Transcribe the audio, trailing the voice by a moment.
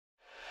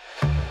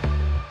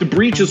The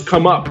breaches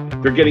come up.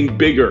 They're getting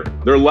bigger.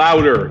 They're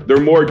louder. They're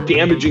more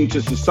damaging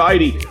to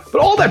society.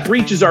 But all that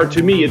breaches are,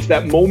 to me, it's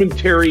that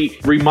momentary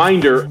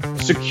reminder,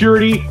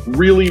 security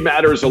really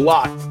matters a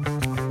lot.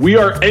 We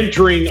are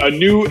entering a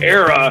new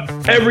era.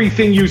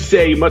 Everything you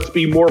say must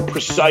be more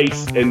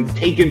precise and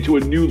taken to a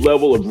new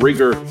level of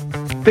rigor.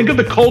 Think of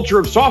the culture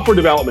of software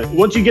development.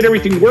 Once you get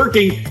everything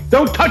working,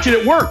 don't touch it,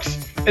 it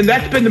works. And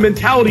that's been the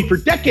mentality for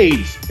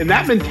decades. And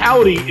that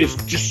mentality is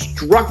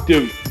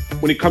destructive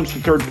when it comes to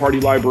third-party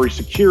library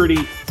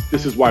security.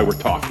 This is why we're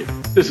talking.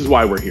 This is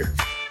why we're here.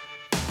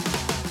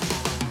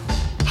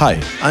 Hi,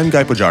 I'm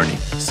Guy Pojarny,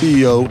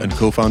 CEO and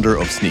co-founder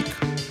of Sneak.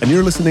 And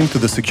you're listening to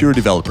The Secure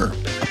Developer,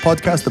 a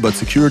podcast about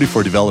security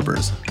for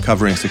developers,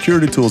 covering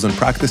security tools and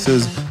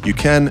practices you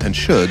can and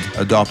should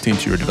adopt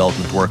into your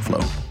development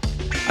workflow.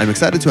 I'm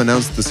excited to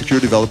announce that The Secure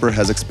Developer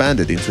has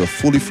expanded into a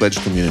fully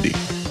fledged community.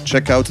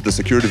 Check out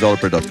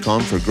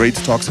thesecuredeveloper.com for great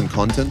talks and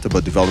content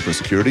about developer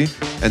security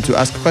and to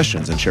ask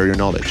questions and share your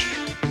knowledge.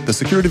 The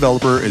Secure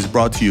Developer is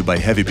brought to you by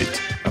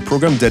Heavybit, a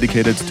program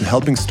dedicated to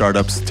helping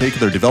startups take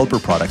their developer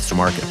products to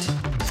market.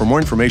 For more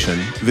information,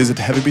 visit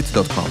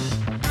heavybit.com.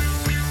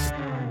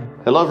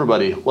 Hello,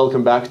 everybody.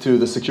 Welcome back to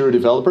The Secure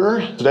Developer.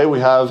 Today we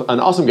have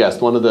an awesome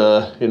guest, one of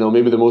the,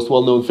 maybe the most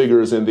well-known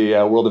figures in the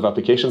world of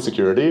application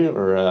security,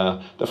 or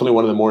definitely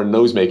one of the more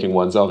nose-making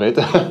ones of it,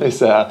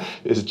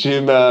 is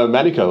Jim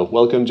Manico.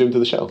 Welcome, Jim, to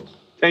the show.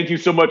 Thank you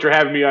so much for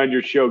having me on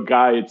your show,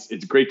 Guy.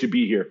 It's great to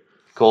be here.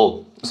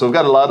 Cool. So we've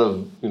got a lot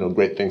of,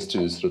 great things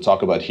to sort of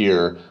talk about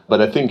here.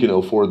 But I think,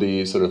 for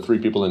the sort of three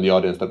people in the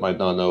audience that might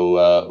not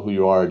know who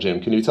you are,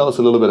 Jim, can you tell us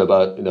a little bit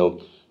about,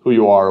 who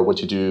you are,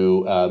 what you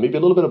do, maybe a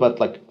little bit about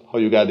how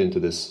you got into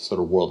this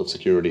sort of world of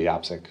security,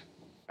 AppSec?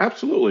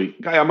 Absolutely.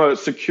 Guy, I'm a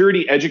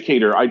security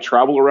educator. I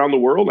travel around the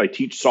world. I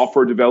teach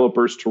software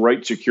developers to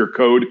write secure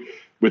code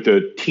with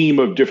a team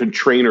of different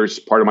trainers,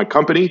 part of my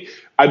company.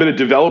 I've been a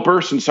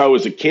developer since I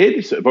was a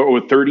kid, so about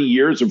over 30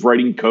 years of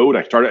writing code.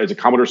 I started as a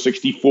Commodore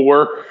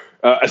 64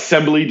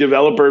 assembly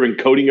developer. I've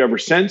been coding ever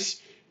since.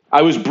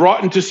 I was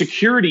brought into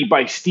security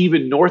by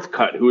Stephen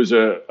Northcutt, who is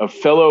a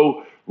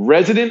fellow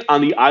resident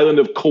on the island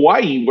of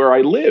Kauai where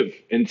I live.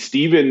 And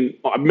Stephen,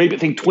 maybe I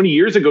think 20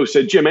 years ago,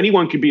 said, Jim,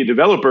 anyone can be a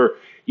developer.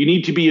 You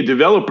need to be a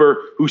developer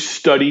who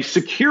studies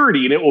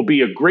security, and it will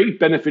be a great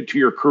benefit to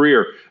your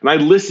career. And I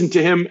listened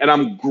to him, and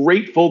I'm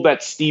grateful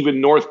that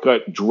Stephen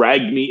Northcutt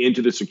dragged me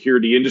into the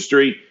security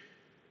industry.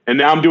 And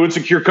now I'm doing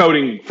secure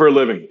coding for a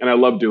living, and I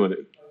love doing it.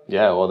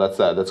 Yeah, well,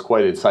 that's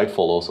quite insightful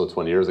also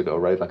 20 years ago,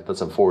 right? Like, that's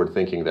some forward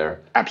thinking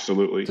there.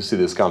 Absolutely. To see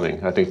this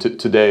coming. I think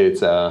today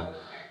it's a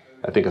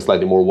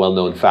slightly more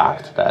well-known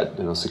fact that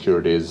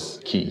security is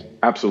key.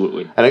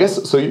 Absolutely. And I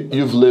guess, so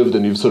you've lived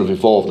and you've sort of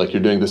evolved, like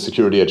you're doing this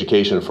security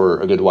education for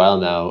a good while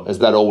now. Has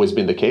that always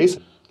been the case?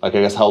 Like,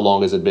 I guess, how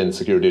long has it been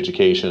security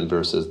education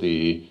versus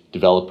the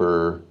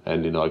developer?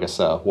 And,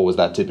 what was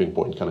that tipping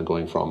point kind of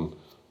going from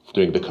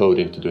doing the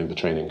coding to doing the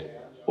training?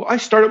 Well, I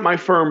started my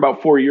firm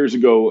about 4 years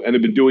ago and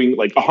have been doing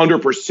like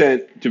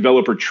 100%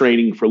 developer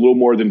training for a little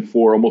more than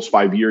almost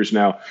 5 years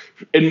now.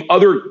 And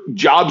other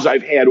jobs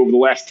I've had over the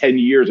last 10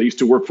 years, I used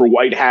to work for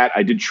White Hat.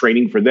 I did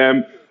training for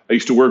them. I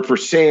used to work for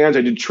Sands.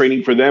 I did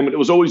training for them. And it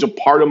was always a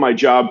part of my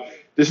job.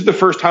 This is the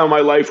first time in my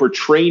life where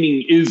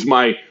training is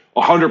my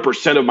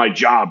 100% of my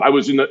job. I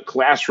was in the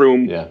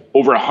classroom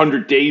over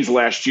 100 days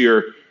last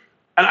year.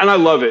 And I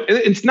love it. And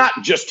it's not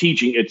just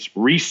teaching. It's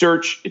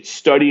research. It's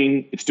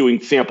studying. It's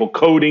doing sample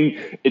coding.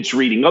 It's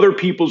reading other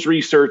people's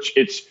research.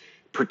 It's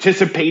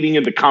participating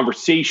in the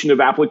conversation of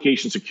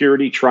application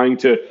security, trying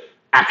to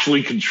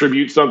actually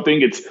contribute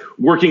something. It's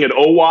working at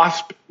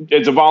OWASP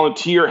as a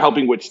volunteer,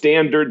 helping with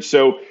standards.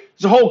 So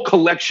there's a whole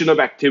collection of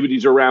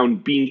activities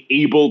around being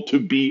able to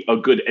be a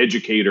good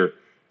educator.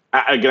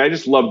 I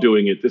just love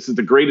doing it. This is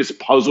the greatest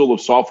puzzle of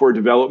software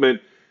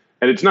development.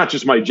 And it's not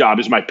just my job,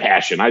 it's my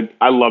passion.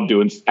 I love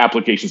doing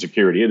application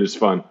security. It is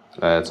fun.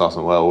 That's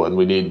awesome. Well, and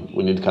we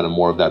need kind of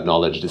more of that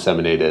knowledge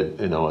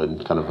disseminated, and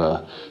kind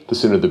of the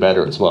sooner the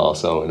better as well.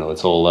 So,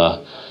 it's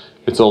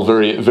all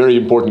very, very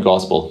important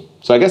gospel.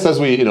 So I guess as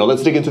we,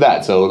 let's dig into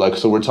that. So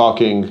we're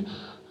talking,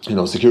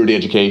 security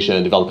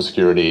education, developer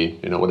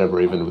security,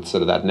 whatever, even with sort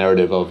of that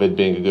narrative of it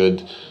being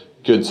a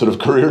good sort of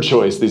career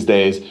choice these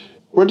days.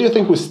 Where do you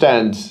think we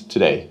stand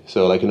today?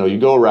 So you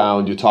go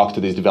around, you talk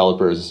to these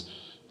developers.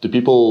 Do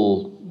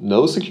people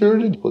know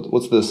security?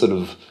 What's the sort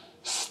of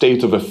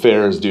state of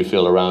affairs, do you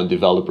feel, around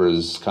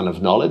developers' kind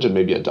of knowledge and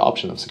maybe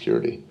adoption of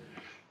security?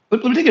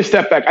 Let me take a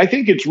step back. I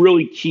think it's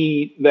really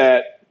key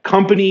that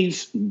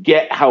companies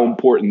get how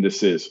important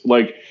this is.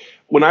 Like,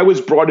 when I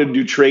was brought in to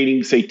do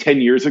training, say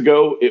 10 years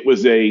ago, it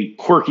was a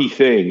quirky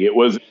thing. It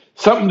was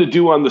something to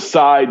do on the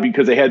side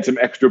because they had some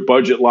extra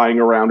budget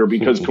lying around or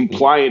because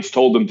compliance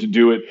told them to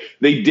do it.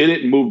 They did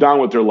it and moved on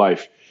with their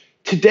life.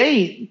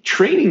 Today,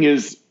 training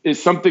is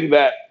something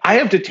that I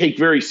have to take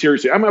very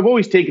seriously. I've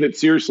always taken it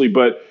seriously,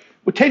 but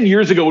 10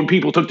 years ago when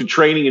people took the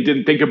training and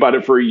didn't think about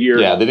it for a year.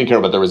 Yeah, they didn't care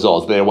about the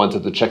results. They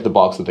wanted to check the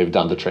box that they've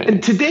done the training.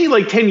 And today,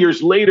 10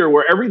 years later,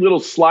 where every little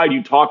slide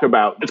you talk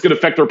about, it's going to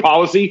affect their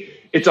policy,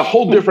 it's a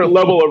whole different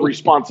level of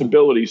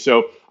responsibility.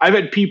 So I've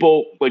had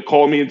people like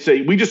call me and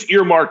say, we just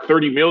earmarked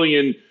 30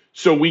 million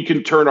so we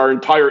can turn our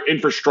entire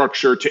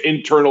infrastructure to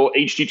internal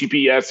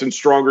HTTPS and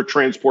stronger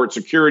transport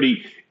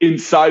security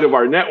inside of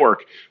our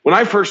network. When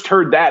I first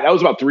heard that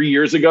was about 3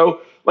 years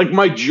ago, like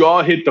my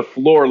jaw hit the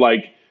floor.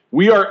 Like,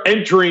 we are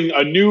entering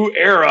a new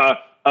era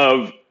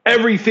of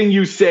everything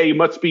you say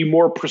must be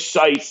more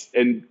precise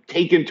and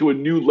taken to a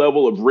new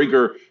level of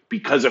rigor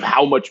because of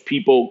how much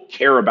people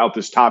care about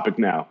this topic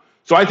now.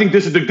 So I think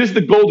this is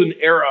the golden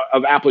era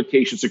of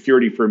application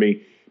security for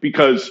me,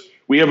 because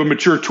we have a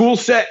mature tool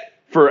set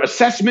for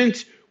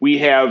assessment. We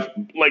have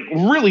like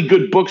really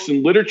good books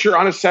and literature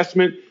on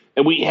assessment,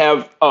 and we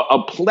have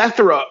a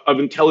plethora of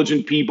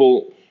intelligent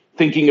people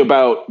thinking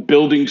about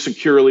building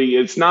securely.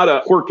 It's not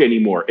a quirk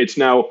anymore. It's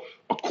now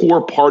a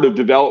core part of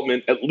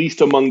development, at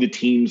least among the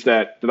teams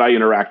that I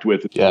interact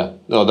with. Yeah,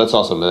 no, that's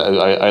awesome.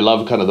 I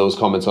love kind of those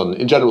comments on,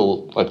 in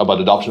general, like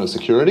about adoption of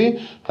security.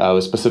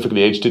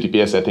 Specifically,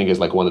 HTTPS, I think, is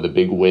like one of the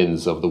big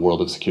wins of the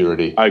world of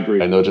security. I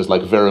agree. I know, just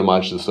like very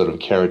much the sort of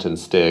carrot and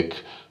stick,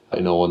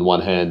 on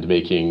one hand,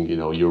 making,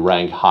 you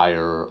rank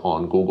higher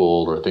on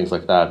Google or things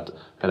like that,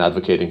 and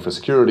advocating for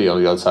security.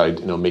 On the other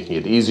side, making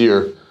it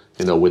easier,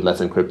 with less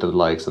encrypted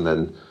likes, and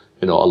then,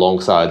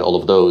 alongside all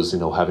of those,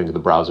 having the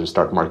browser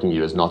start marking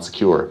you as not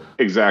secure.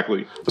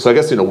 Exactly. So I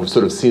guess, we've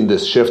sort of seen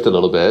this shift a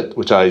little bit,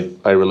 which I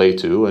relate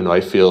to, and I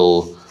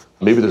feel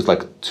maybe there's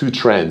like two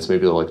trends.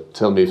 Maybe like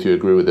tell me if you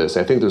agree with this.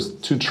 I think there's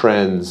two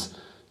trends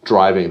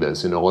driving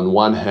this. On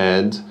one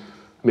hand,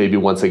 maybe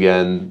once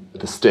again,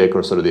 the stick,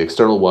 or sort of the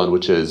external one,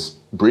 which is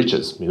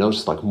breaches,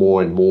 just like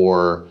more and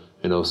more,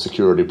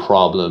 security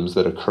problems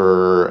that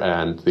occur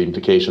and the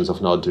implications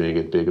of not doing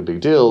it a big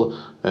deal.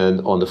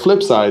 And on the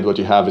flip side, what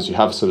you have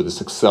sort of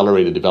this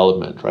accelerated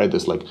development, right?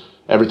 This like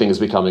everything is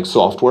becoming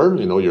software.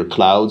 Your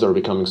clouds are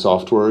becoming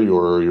software.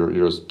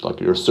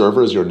 Your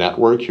servers, your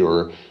network,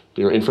 your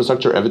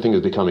infrastructure, everything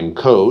is becoming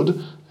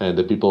code, and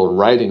the people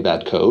writing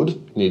that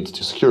code need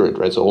to secure it,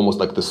 right? So almost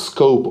like the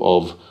scope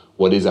of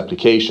what is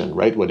application,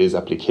 right? What is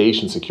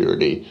application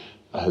security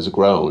has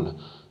grown.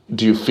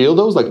 Do you feel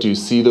those? Like, do you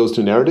see those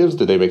two narratives?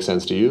 Do they make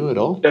sense to you at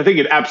all? I think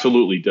it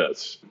absolutely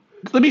does.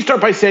 Let me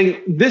start by saying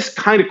this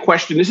kind of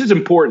question, this is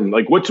important.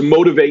 Like, what's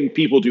motivating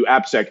people to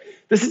AppSec?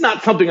 This is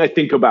not something I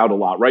think about a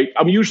lot, right?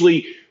 I'm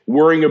usually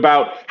worrying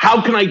about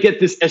how can I get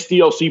this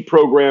SDLC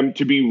program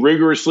to be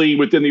rigorously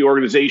within the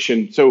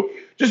organization. So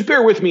just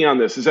bear with me on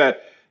this, is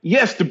that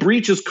yes, the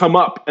breaches come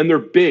up and they're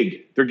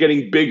big. They're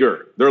getting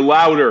bigger. They're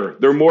louder.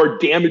 They're more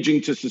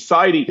damaging to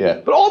society.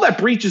 Yeah. But all that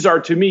breaches are,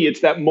 to me,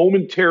 it's that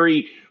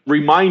momentary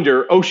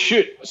reminder, oh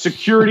shit,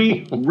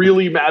 security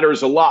really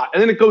matters a lot.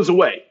 And then it goes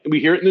away. And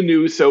we hear it in the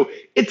news. So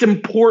it's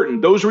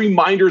important. Those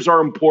reminders are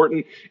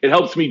important. It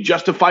helps me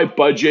justify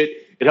budget.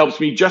 It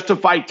helps me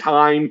justify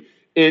time.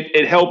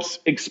 It helps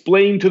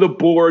explain to the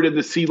board and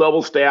the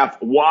C-level staff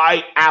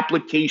why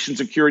application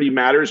security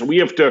matters. And we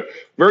have to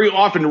very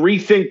often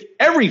rethink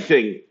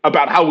everything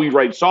about how we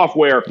write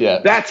software. Yeah.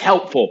 That's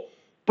helpful.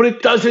 But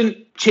it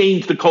doesn't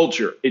change the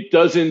culture. It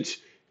doesn't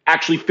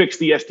actually fix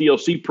the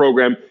SDLC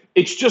program.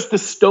 It's just a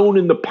stone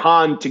in the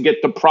pond to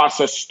get the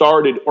process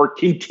started or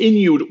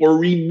continued or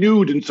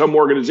renewed in some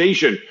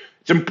organization.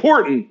 It's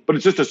important, but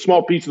it's just a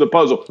small piece of the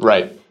puzzle.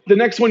 Right. The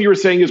next one you were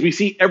saying is we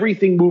see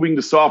everything moving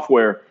to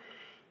software.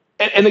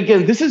 And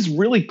again, this is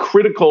really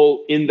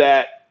critical in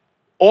that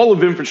all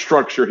of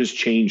infrastructure has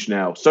changed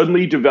now.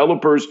 Suddenly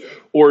developers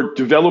or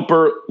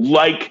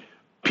developer-like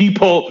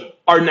people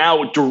are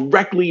now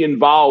directly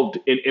involved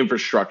in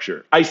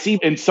infrastructure. I see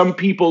in some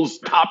people's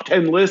top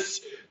 10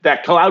 lists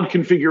that cloud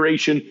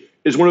configuration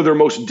is one of their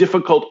most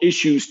difficult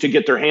issues to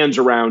get their hands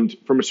around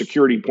from a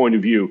security point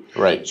of view.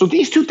 Right. So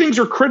these two things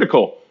are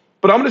critical.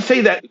 But I'm going to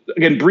say that,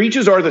 again,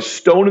 breaches are the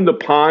stone in the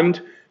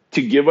pond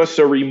to give us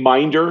a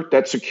reminder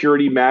that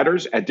security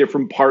matters at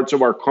different parts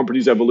of our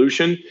company's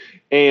evolution.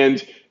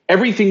 And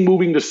everything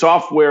moving to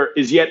software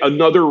is yet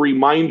another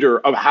reminder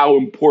of how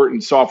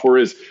important software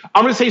is.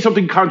 I'm going to say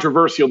something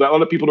controversial that a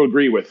lot of people don't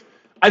agree with.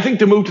 I think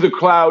the move to the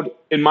cloud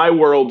in my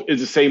world is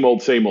the same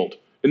old, same old.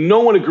 And no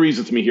one agrees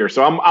with me here,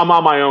 so I'm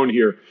on my own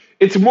here.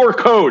 It's more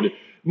code.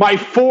 My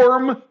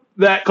form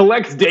that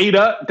collects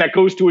data that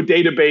goes to a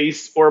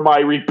database, or my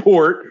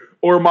report,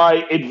 or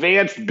my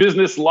advanced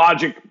business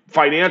logic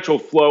financial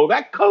flow,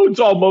 that code's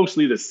all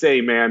mostly the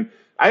same, man.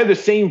 I have the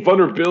same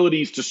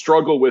vulnerabilities to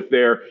struggle with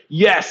there.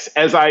 Yes,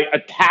 as I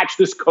attach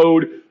this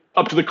code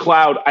up to the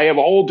cloud, I have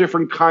a whole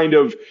different kind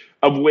of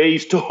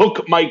ways to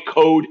hook my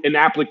code and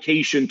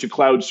application to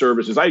cloud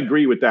services. I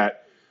agree with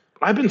that.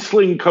 But I've been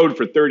slinging code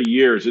for 30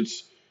 years.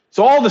 It's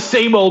all the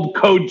same old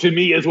code to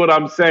me is what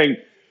I'm saying.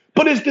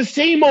 But it's the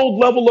same old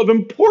level of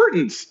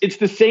importance. It's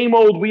the same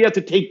old we have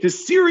to take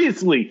this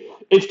seriously.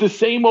 It's the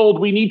same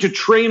old we need to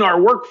train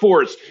our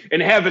workforce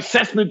and have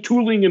assessment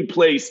tooling in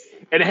place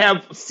and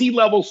have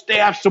C-level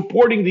staff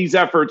supporting these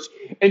efforts,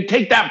 and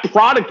take that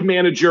product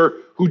manager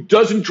who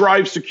doesn't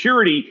drive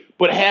security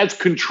but has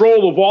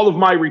control of all of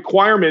my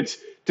requirements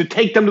to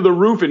take them to the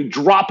roof and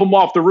drop them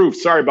off the roof.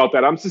 Sorry about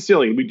that. I'm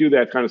Sicilian. We do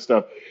that kind of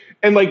stuff.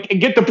 and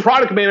get the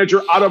product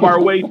manager out of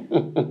our way.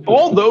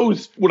 All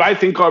those, what I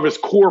think of as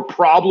core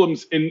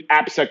problems in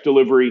AppSec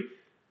delivery,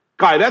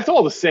 Guy, that's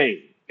all the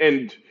same.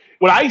 And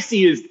what I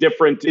see is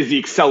different is the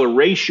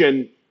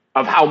acceleration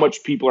of how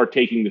much people are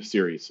taking this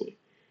seriously.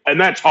 And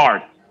that's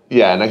hard.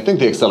 Yeah, and I think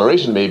the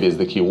acceleration maybe is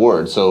the key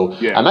word. So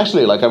I'm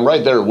actually I'm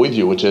right there with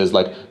you, which is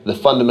the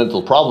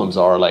fundamental problems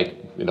are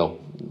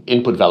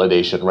input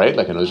validation, right?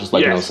 It's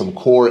just some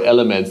core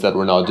elements that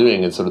we're not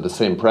doing in sort of the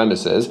same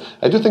premises.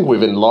 I do think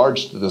we've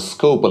enlarged the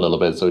scope a little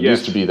bit. So it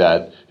used to be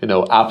that,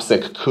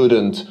 AppSec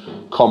couldn't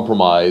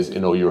compromise,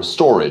 your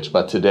storage.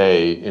 But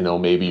today,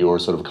 maybe your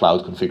sort of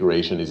cloud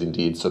configuration is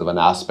indeed sort of an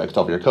aspect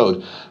of your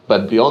code.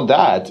 But beyond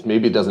that,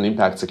 maybe it doesn't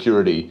impact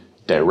security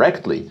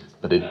directly,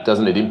 but it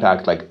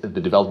impact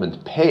the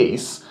development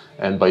pace.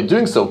 And by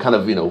doing so, kind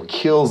of,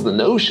 kills the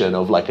notion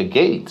of a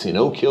gate,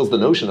 kills the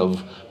notion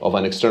of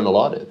an external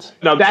audit.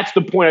 Now, that's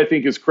the point I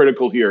think is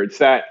critical here. It's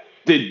that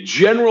the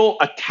general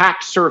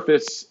attack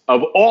surface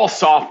of all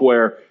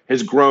software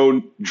has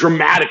grown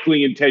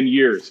dramatically in 10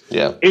 years.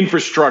 Yeah.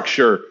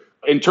 Infrastructure,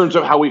 in terms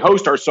of how we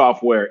host our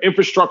software,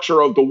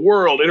 infrastructure of the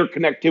world,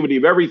 interconnectivity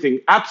of everything.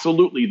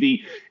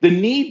 Absolutely. The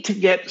need to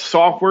get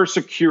software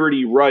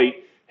security right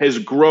has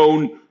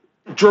grown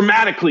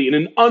dramatically in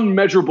an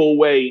unmeasurable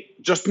way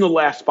just in the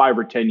last 5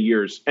 or 10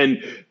 years.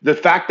 And the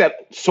fact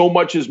that so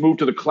much has moved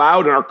to the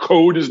cloud and our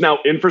code is now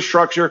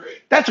infrastructure,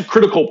 that's a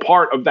critical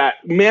part of that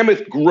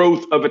mammoth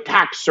growth of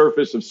attack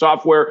surface of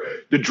software.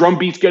 The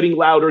drumbeat's getting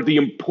louder. The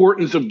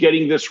importance of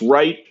getting this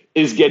right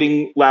is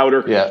getting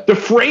louder. Yeah. The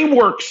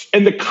frameworks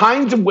and the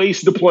kinds of ways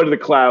to deploy to the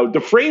cloud,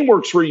 the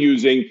frameworks we're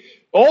using,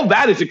 all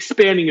that is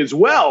expanding as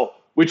well,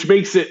 which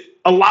makes it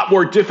a lot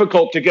more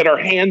difficult to get our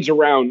hands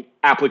around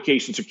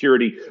application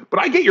security.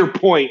 But I get your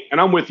point, and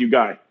I'm with you,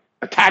 Guy.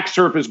 Attack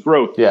surface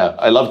growth. Yeah,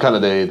 I love kind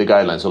of the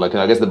guidelines. So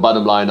I guess the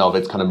bottom line of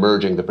it's kind of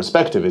merging the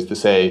perspective is to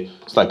say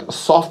it's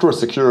software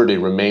security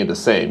remained the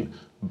same,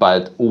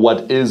 but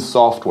what is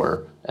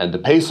software and the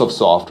pace of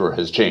software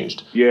has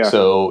changed. Yeah.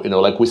 So,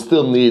 we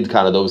still need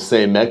kind of those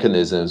same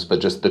mechanisms,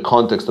 but just the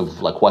context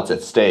of what's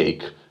at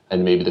stake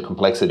and maybe the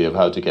complexity of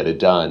how to get it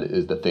done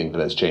is the thing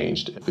that has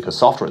changed because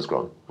software has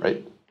grown,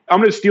 right? I'm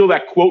going to steal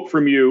that quote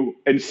from you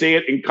and say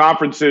it in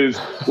conferences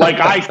like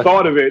I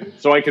thought of it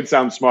so I could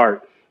sound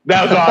smart.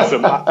 That was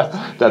awesome.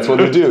 That's what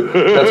we do.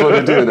 That's what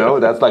we do,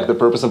 That's the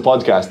purpose of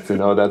podcasts,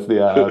 That's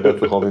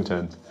the whole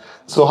intent.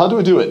 So how do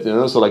we do it?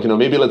 So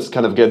maybe let's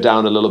kind of get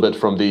down a little bit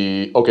from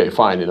the, okay,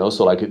 fine,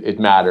 so it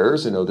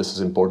matters, this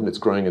is important, it's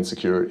growing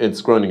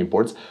in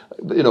importance,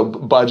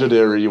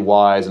 budgetary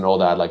wise and all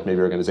that, maybe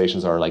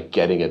organizations are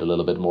getting it a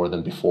little bit more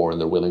than before and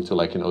they're willing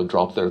to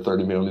drop their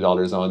 $30 million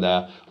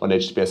on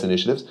HTTPS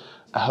initiatives.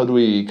 How do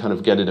we kind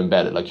of get it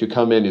embedded? You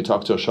come in, you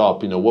talk to a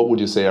shop, what would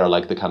you say are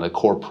the kind of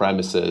core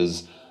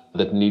premises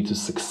that need to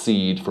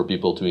succeed for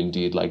people to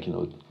indeed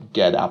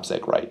get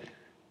AppSec right?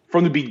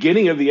 From the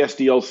beginning of the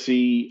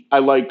SDLC, I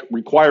like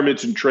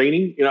requirements and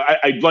training.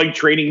 I like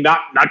training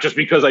not just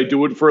because I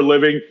do it for a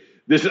living.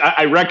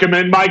 I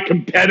recommend my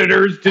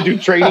competitors to do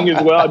training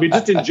as well. I mean,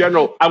 just in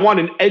general, I want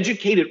an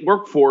educated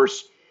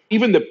workforce,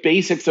 even the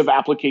basics of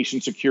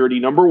application security,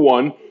 number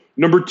one.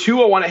 Number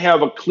two, I want to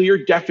have a clear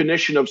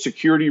definition of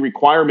security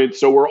requirements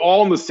so we're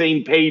all on the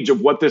same page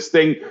of what this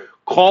thing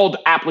called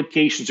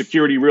application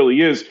security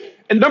really is.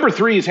 And number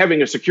three is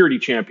having a security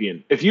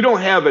champion. If you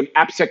don't have an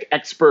AppSec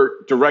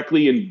expert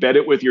directly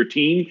embedded with your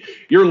team,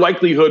 your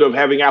likelihood of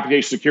having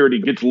application security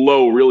gets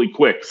low really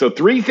quick. So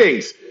 3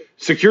 things: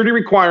 security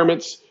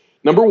requirements,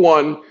 number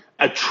one,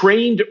 a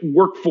trained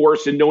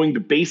workforce in knowing the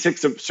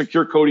basics of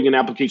secure coding and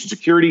application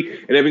security,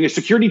 and having a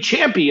security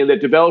champion that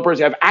developers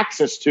have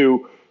access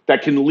to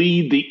that can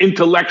lead the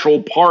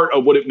intellectual part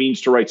of what it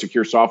means to write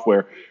secure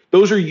software.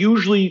 Those are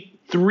usually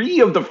 3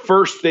 of the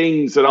first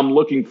things that I'm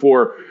looking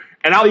for.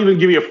 And I'll even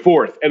give you a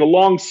 4th. And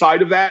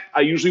alongside of that, I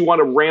usually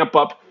want to ramp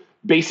up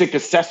basic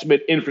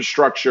assessment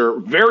infrastructure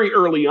very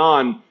early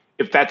on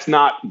if that's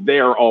not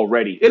there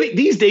already. And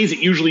these days, it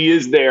usually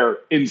is there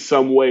in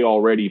some way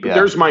already. But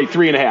there's my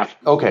 3.5.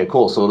 Okay,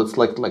 cool. So let's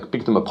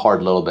pick them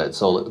apart a little bit.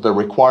 So the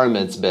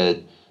requirements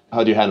bit,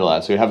 how do you handle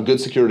that? So you have good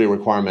security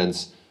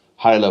requirements,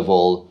 high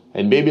level,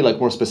 and maybe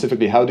more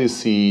specifically, how do you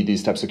see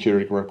these types of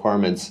security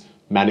requirements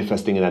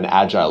manifesting in an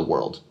agile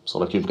world?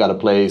 So you've got a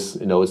place,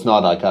 it's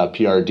not like a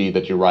PRD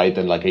that you write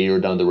and a year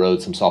down the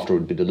road some software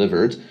would be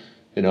delivered.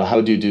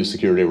 How do you do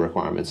security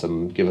requirements?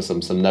 Give us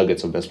some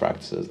nuggets of best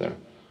practices there.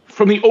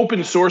 From the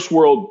open source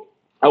world,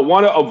 I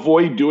want to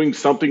avoid doing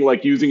something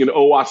like using an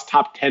OWASP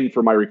top 10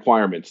 for my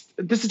requirements.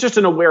 This is just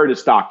an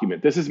awareness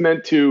document. This is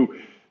meant to,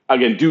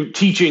 again, do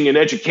teaching and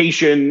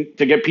education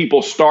to get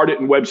people started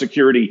in web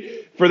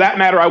security. For that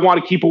matter, I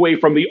want to keep away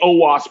from the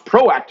OWASP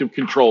proactive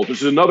controls.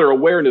 This is another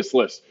awareness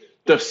list.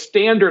 The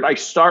standard I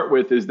start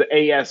with is the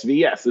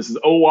ASVS. This is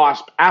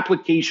OWASP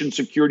Application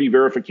Security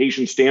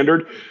Verification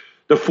Standard.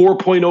 The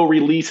 4.0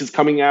 release is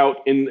coming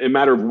out in a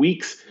matter of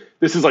weeks.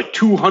 This is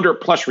 200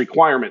 plus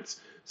requirements.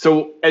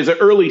 So as an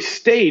early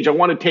stage, I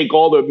want to take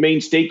all the main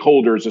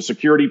stakeholders, a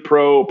security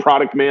pro,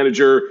 product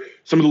manager,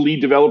 some of the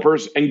lead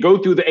developers, and go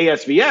through the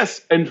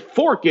ASVS and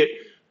fork it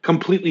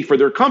completely for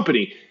their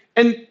company.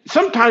 And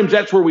sometimes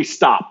that's where we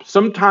stop.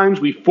 Sometimes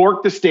we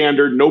fork the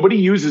standard, nobody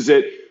uses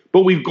it,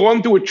 but we've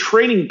gone through a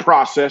training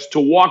process to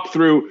walk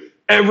through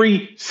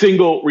every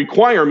single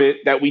requirement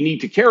that we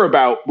need to care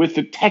about with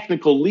the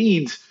technical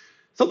leads.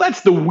 So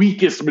that's the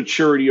weakest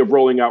maturity of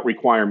rolling out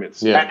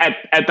requirements. Yeah.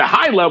 At the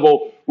high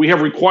level, we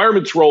have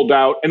requirements rolled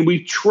out, and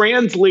we've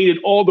translated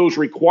all those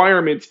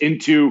requirements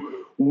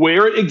into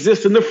where it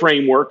exists in the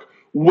framework,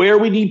 where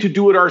we need to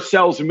do it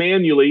ourselves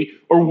manually,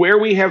 or where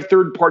we have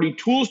third-party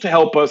tools to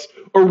help us,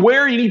 or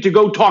where you need to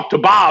go talk to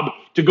Bob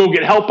to go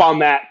get help on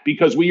that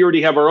because we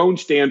already have our own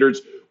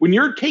standards. When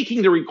you're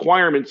taking the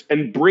requirements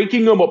and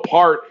breaking them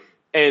apart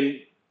and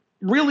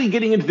really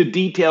getting into the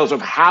details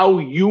of how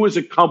you as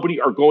a company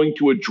are going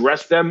to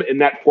address them in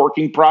that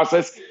forking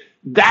process,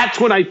 that's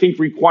when I think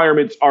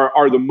requirements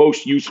are the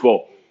most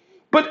useful.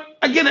 But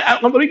again,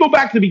 let me go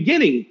back to the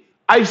beginning.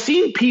 I've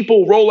seen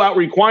people roll out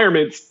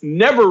requirements,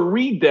 never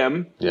read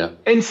them,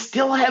 and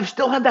still have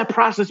that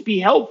process be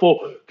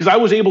helpful because I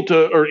was able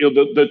to, or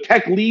the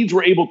tech leads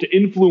were able to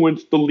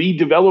influence the lead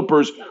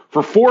developers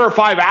for 4 or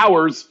 5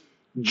 hours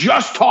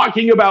just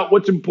talking about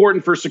what's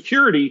important for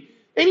security.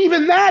 And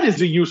even that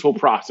is a useful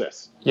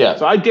process. Yeah.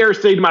 So I dare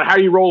say no matter how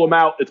you roll them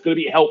out, it's going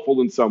to be helpful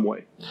in some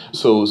way.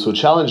 So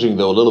challenging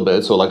though a little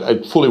bit. So like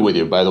I'm fully with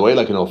you, by the way,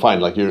 like,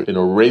 fine, like you're,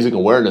 raising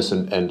awareness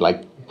and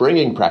like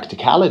bringing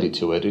practicality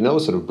to it,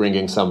 sort of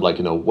bringing some like,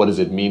 what does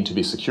it mean to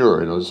be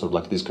secure? Sort of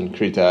like these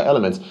concrete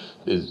elements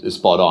is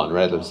spot on,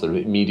 right? There's sort of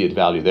immediate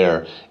value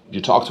there. You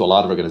talk to a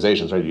lot of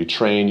organizations, right? You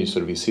train,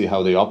 you see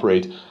how they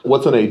operate.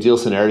 What's an ideal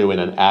scenario in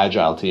an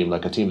agile team,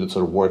 like a team that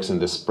sort of works in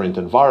this sprint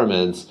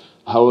environment?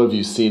 How have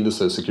you seen the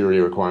security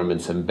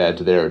requirements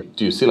embed there?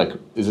 Do you see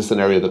is this an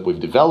area that we've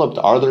developed?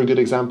 Are there good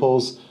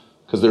examples?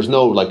 Because there's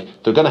no,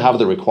 they're going to have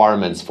the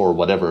requirements for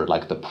whatever,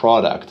 the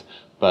product.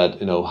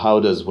 But, how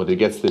does, when it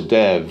gets to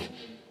dev,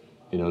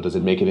 does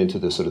it make it into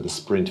the sort of the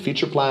sprint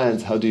feature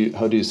plans? How do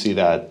you see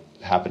that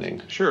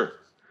happening? Sure.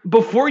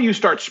 Before you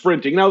start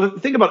sprinting, now the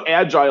thing about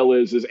agile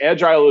is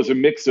agile is a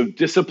mix of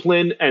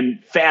discipline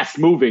and fast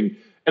moving.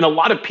 And a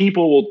lot of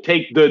people will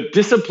take the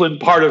discipline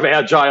part of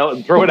agile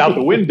and throw it out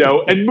the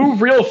window and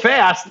move real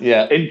fast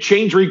and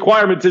change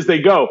requirements as they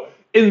go.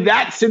 In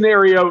that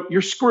scenario,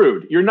 you're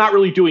screwed. You're not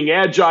really doing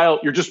agile.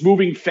 You're just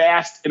moving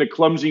fast in a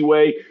clumsy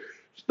way.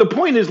 The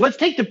point is, let's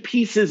take the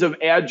pieces of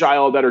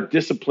agile that are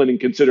disciplined and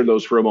consider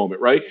those for a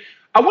moment, right?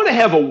 I want to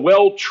have a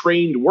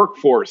well-trained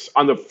workforce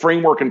on the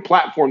framework and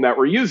platform that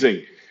we're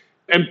using.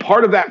 And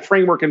part of that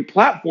framework and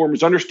platform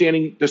is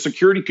understanding the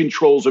security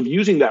controls of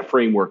using that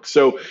framework.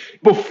 So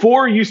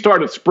before you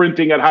started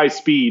sprinting at high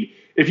speed,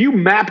 if you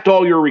mapped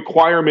all your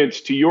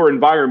requirements to your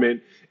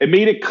environment and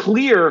made it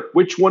clear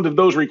which one of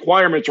those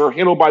requirements are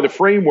handled by the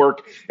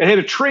framework and had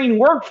a trained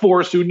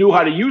workforce who knew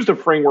how to use the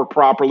framework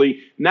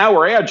properly, now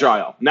we're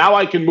agile. Now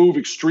I can move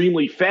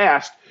extremely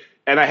fast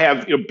and I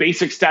have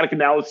basic static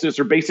analysis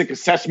or basic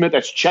assessment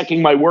that's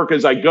checking my work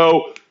as I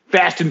go,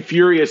 fast and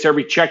furious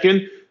every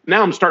check-in.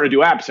 Now I'm starting to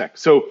do AppSec.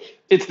 So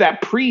it's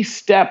that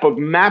pre-step of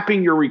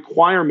mapping your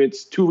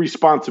requirements to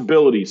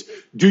responsibilities.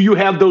 Do you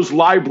have those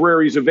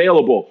libraries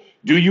available?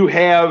 Do you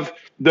have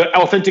the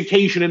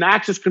authentication and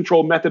access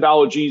control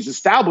methodologies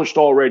established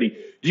already?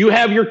 Do you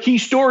have your key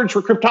storage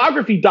for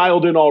cryptography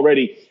dialed in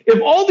already?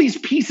 If all these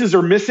pieces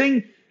are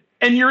missing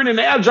and you're in an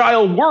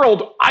agile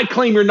world, I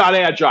claim you're not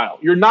agile.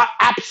 You're not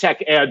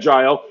AppSec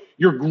agile.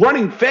 You're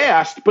running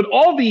fast, but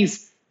all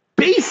these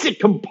basic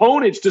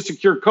components to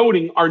secure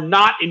coding are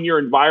not in your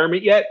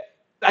environment yet.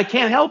 I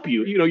can't help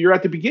you. You're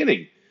at the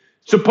beginning.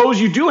 Suppose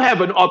you do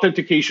have an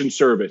authentication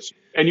service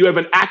and you have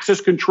an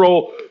access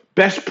control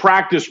best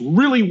practice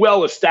really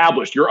well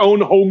established, your own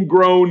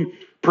homegrown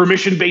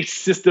permission-based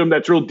system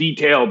that's real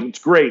detailed. It's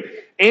great.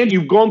 And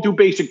you've gone through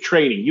basic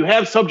training. You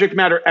have subject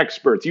matter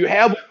experts. You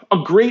have a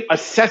great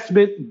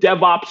assessment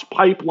DevOps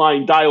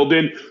pipeline dialed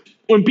in.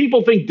 When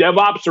people think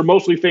DevOps, they're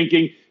mostly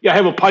thinking, I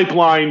have a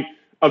pipeline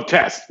of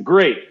tests.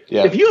 Great.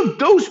 Yeah. If you have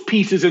those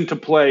pieces into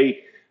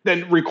play,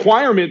 then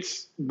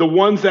requirements, the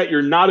ones that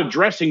you're not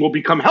addressing, will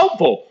become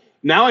helpful.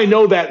 Now I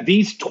know that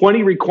these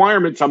 20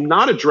 requirements I'm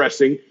not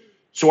addressing,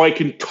 so I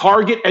can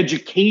target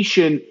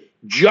education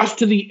just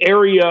to the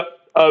area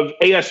of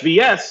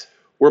ASVS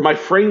where my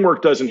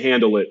framework doesn't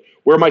handle it,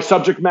 where my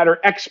subject matter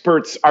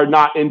experts are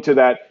not into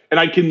that, and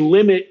I can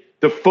limit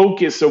the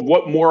focus of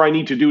what more I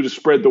need to do to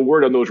spread the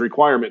word on those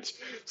requirements.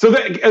 So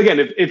that, again,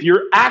 if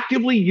you're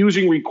actively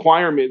using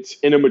requirements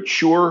in a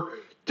mature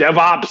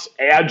DevOps,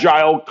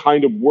 agile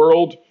kind of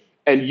world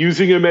and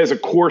using them as a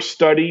core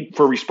study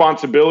for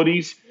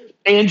responsibilities,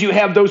 and you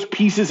have those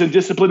pieces and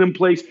discipline in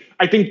place,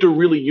 I think they're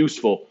really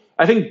useful.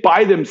 I think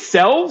by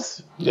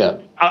themselves,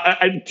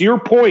 to your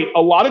point,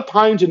 a lot of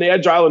times in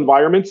agile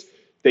environments,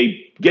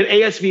 they get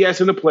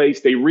ASVS into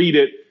place, they read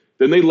it,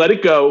 then they let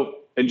it go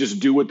and just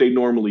do what they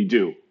normally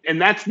do.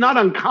 And that's not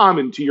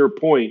uncommon, to your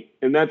point.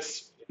 And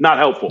that's not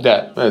helpful.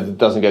 Yeah, it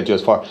doesn't get you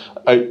as far.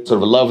 I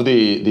sort of love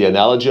the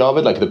analogy of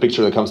it. Like the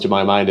picture that comes to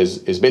my mind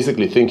is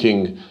basically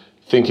thinking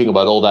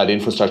about all that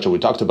infrastructure we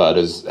talked about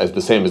as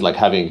the same as like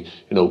having,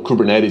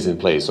 Kubernetes in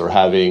place or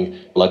having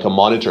like a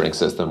monitoring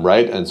system,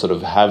 right? And sort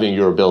of having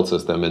your build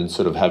system and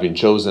sort of having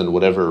chosen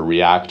whatever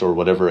React or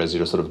whatever as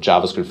your sort of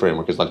JavaScript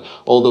framework is, like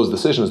all those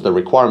decisions, the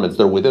requirements,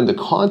 they're within the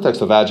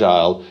context of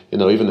Agile,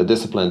 even a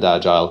disciplined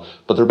Agile,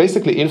 but they're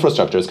basically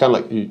infrastructure. It's kind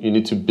of like you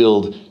need to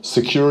build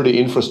security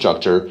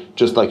infrastructure,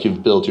 just like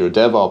you've built your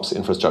DevOps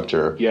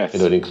infrastructure. Yes.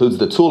 It includes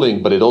the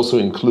tooling, but it also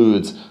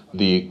includes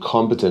the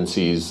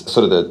competencies,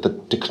 sort of the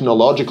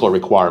technological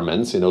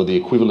requirements, the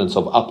equivalence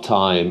of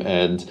uptime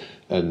and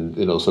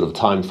sort of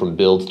time from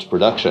build to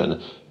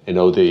production,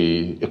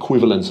 the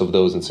equivalence of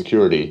those in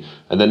security.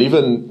 And then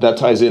even that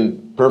ties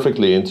in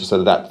perfectly into sort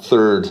of that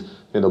third,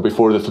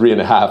 before the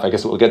 3.5, I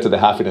guess we'll get to the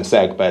half in a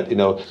sec, but,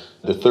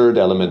 the third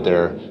element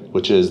there,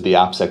 which is the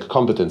AppSec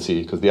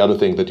competency, because the other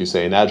thing that you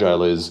say in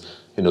Agile is,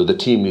 the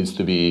team needs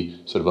to be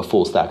sort of a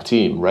full stack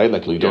team, right?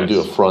 Like you don't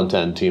do a front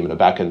end team and a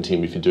back end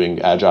team. If you're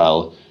doing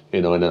Agile,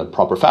 in a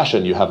proper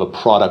fashion, you have a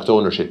product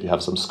ownership, you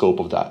have some scope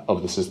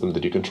of the system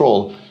that you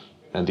control,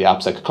 and the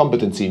AppSec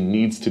competency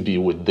needs to be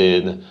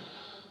within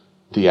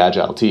the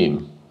Agile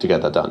team to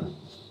get that done.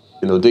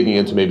 Digging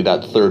into maybe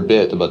that third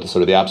bit about the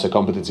sort of the AppSec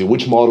competency,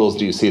 which models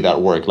do you see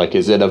that work? Like,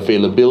 is it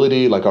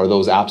availability? Like, are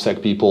those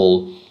AppSec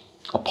people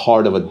a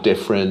part of a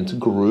different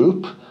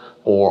group,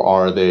 or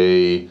are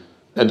they,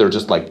 and they're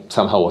just like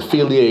somehow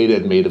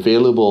affiliated, made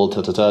available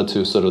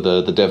to sort of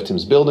the dev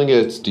teams building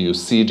it? Do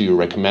you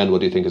recommend, what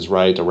do you think is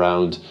right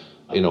around,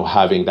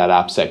 having that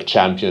AppSec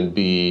champion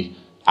be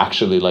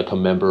actually like a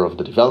member of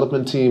the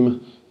development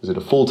team? Is it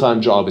a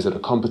full-time job? Is it a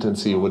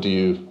competency? What do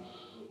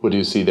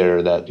you see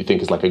there that you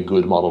think is like a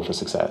good model for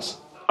success?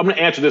 I'm going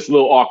to answer this a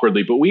little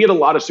awkwardly, but we had a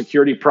lot of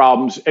security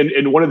problems.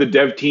 And one of the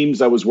dev teams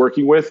I was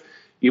working with,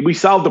 we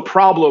solved the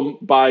problem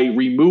by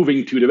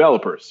removing 2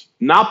 developers,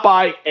 not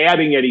by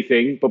adding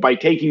anything, but by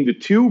taking the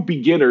 2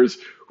 beginners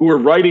who were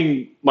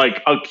writing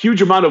like a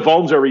huge amount of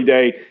vulns every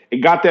day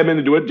and got them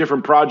into a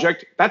different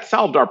project. That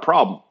solved our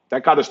problem.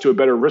 That got us to a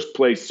better risk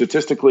place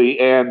statistically.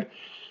 And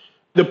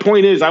the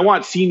point is, I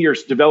want senior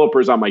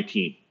developers on my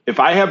team. If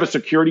I have a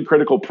security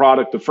critical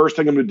product, the first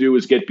thing I'm going to do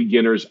is get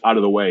beginners out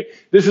of the way.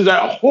 This is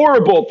a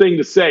horrible thing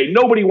to say.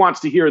 Nobody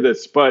wants to hear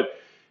this, but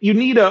you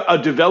need a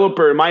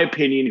developer, in my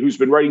opinion, who's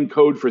been writing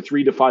code for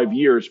 3 to 5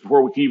 years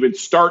before we can even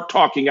start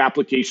talking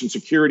application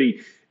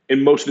security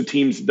in most of the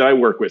teams that I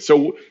work with.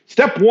 So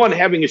step one,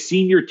 having a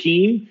senior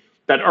team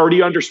that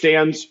already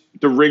understands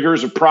the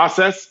rigors of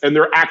process, and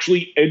they're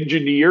actually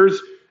engineers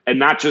and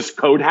not just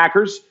code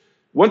hackers.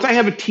 Once I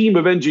have a team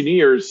of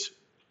engineers,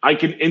 I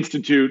can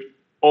institute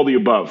all the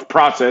above: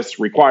 process,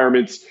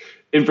 requirements,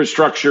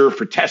 infrastructure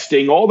for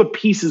testing, all the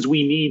pieces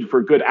we need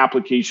for good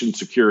application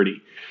security.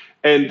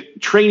 And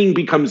training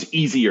becomes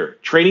easier.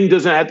 Training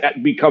doesn't have to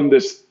become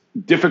this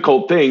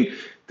difficult thing.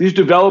 These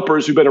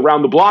developers who've been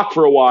around the block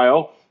for a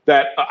while,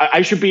 that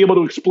I should be able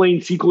to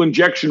explain SQL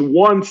injection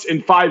once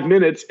in 5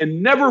 minutes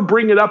and never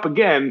bring it up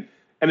again,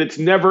 and it's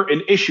never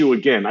an issue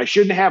again. I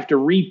shouldn't have to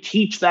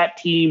reteach that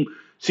team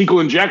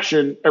SQL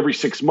injection every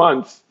 6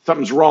 months.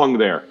 Something's wrong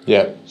there.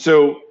 Yeah.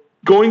 So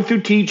going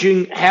through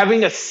teaching,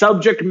 having a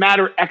subject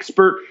matter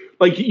expert,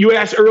 like you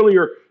asked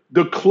earlier,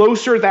 the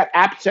closer that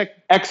AppSec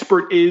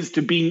expert is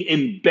to being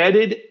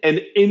embedded and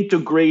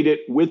integrated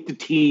with the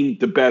team,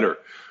 the better.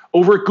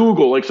 Over at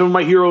Google, like some of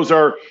my heroes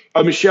are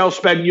Michelle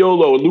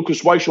Spagnuolo and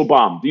Lucas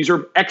Weichelbaum. These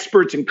are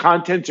experts in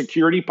content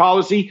security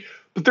policy,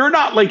 but they're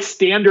not like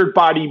standard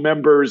body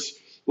members,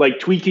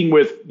 like tweaking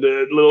with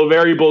the little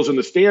variables in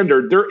the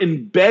standard. They're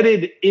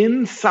embedded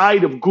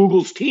inside of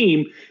Google's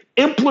team,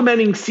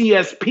 implementing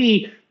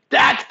CSP.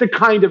 That's the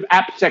kind of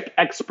AppSec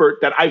expert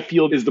that I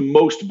feel is the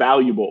most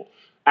valuable.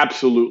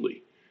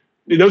 Absolutely.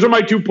 Those are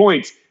my 2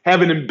 points.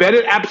 Have an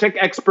embedded AppSec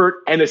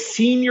expert and a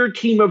senior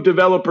team of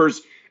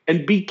developers,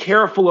 and be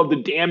careful of the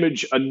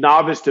damage a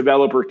novice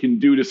developer can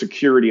do to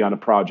security on a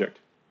project.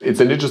 It's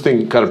an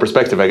interesting kind of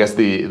perspective. I guess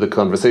the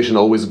conversation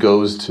always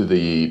goes to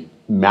the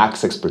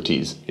max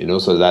expertise,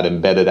 so that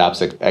embedded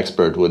AppSec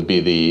expert would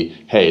be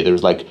hey,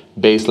 there's like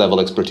base level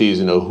expertise,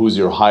 who's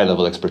your high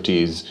level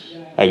expertise?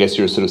 I guess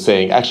you're sort of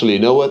saying, actually, you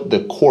know what?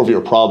 The core of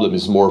your problem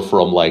is more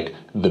from like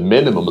the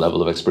minimum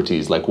level of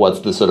expertise. Like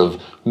what's the sort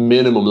of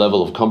minimum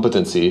level of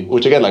competency,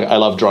 which again, like I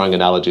love drawing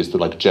analogies to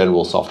like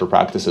general software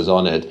practices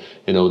on it,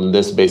 and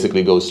this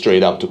basically goes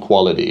straight up to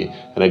quality.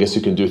 And I guess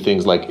you can do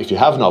things like if you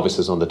have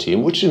novices on the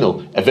team, which,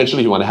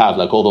 eventually you want to have,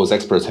 like all those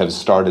experts have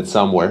started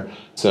somewhere.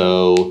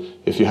 So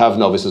if you have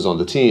novices on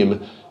the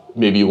team,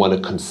 maybe you want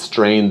to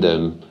constrain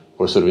them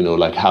or sort of,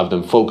 like have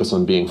them focus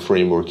on being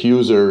framework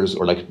users,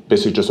 or like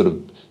basically just sort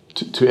of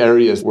to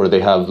areas where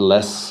they have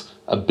less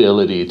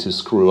ability to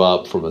screw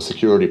up from a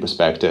security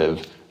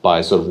perspective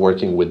by sort of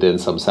working within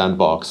some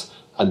sandbox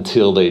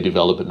until they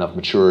develop enough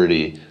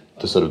maturity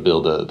to sort of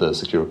build the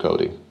secure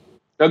coding.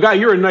 Now, Guy,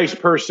 you're a nice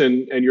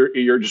person, and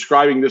you're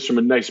describing this from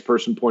a nice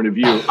person point of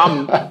view.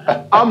 I'm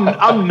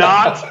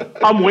not.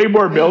 I'm way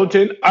more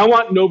militant. I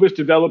want Novus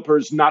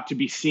developers not to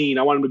be seen.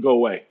 I want them to go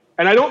away.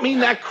 And I don't mean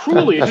that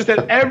cruelly. It's just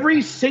that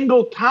every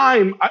single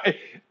time,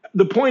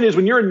 the point is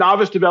when you're a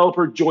novice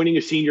developer joining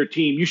a senior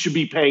team, you should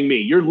be paying me.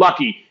 You're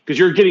lucky because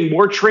you're getting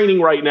more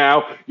training right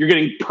now. You're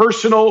getting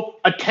personal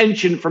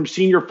attention from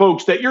senior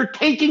folks that you're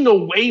taking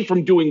away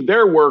from doing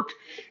their work,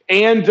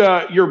 and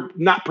you're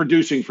not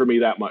producing for me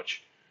that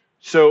much.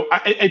 So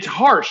it's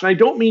harsh, and I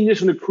don't mean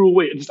this in a cruel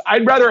way.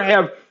 I'd rather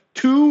have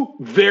 2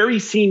 very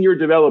senior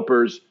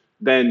developers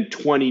than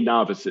 20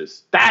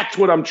 novices. That's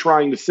what I'm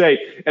trying to say.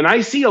 And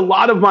I see a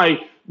lot of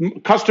my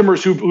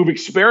customers who've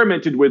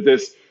experimented with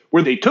this,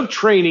 where they took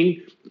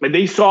training and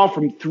they saw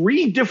from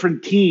 3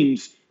 different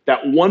teams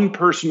that one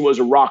person was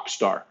a rock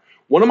star.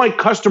 One of my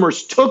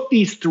customers took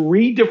these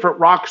 3 different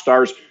rock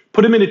stars,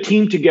 put them in a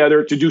team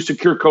together to do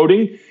secure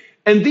coding,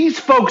 and these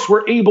folks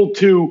were able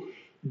to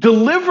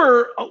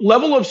deliver a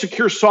level of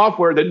secure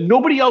software that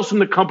nobody else in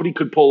the company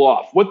could pull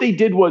off. What they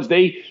did was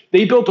they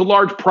built a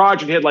large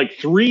project, had like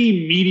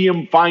 3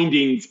 medium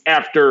findings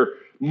after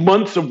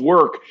months of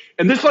work.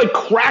 And this like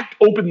cracked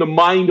open the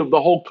mind of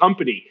the whole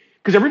company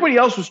because everybody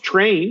else was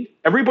trained.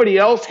 Everybody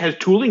else has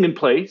tooling in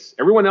place.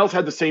 Everyone else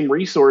had the same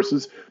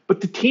resources.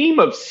 But the team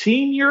of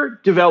senior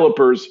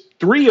developers,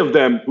 3 of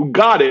them who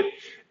got it,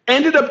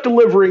 ended up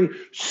delivering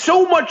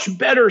so much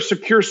better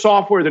secure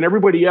software than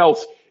everybody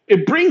else.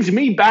 It brings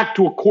me back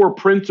to a core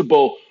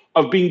principle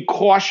of being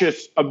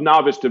cautious of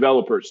novice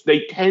developers.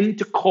 They tend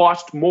to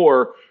cost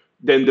more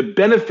than the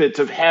benefits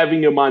of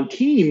having them on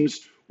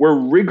teams where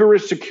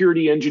rigorous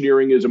security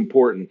engineering is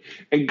important.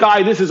 And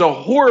Guy, this is a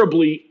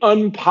horribly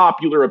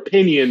unpopular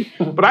opinion,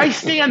 but I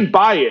stand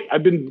by it.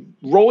 I've been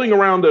rolling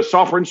around the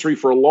software industry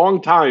for a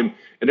long time,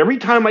 and every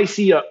time I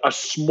see a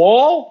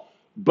small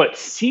but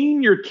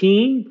senior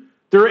team,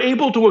 they're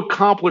able to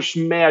accomplish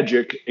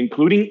magic,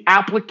 including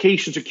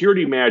application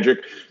security magic,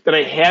 that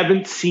I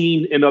haven't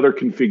seen in other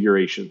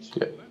configurations.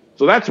 Okay.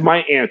 So that's my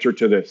answer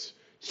to this.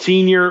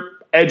 Senior,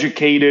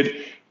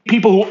 educated,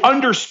 people who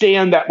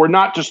understand that we're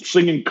not just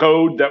slinging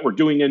code, that we're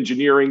doing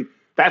engineering.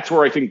 That's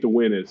where I think the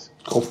win is.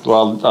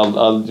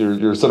 Well,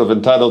 you're sort of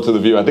entitled to the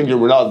view. I think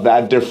we're not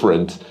that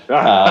different in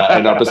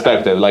our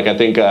perspective. Like, I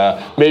think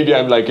maybe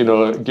I'm like,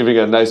 giving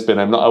a nice spin.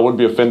 I wouldn't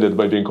be offended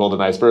by being called a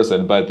nice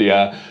person, but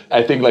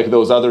I think like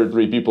those other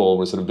 3 people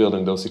were sort of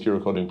building those secure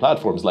coding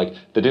platforms. Like,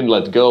 they didn't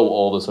let go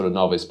all the sort of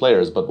novice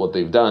players, but what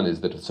they've done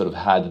is that it sort of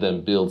had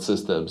them build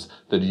systems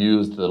that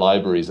used the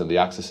libraries and the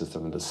access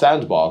system and the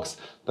sandbox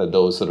that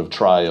those sort of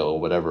trio or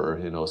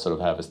whatever, sort of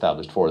have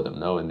established for them.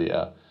 No, in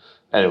the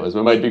anyways,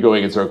 we might be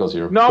going in circles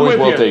here. No, point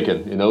well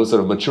taken. Sort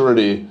of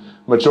maturity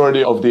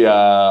of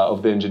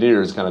the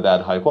engineers, kind of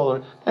that high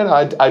quality. And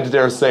I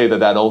dare say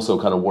that also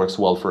kind of works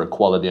well for a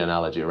quality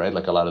analogy, right?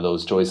 Like a lot of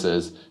those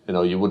choices,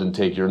 you wouldn't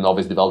take your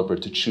novice developer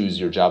to choose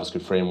your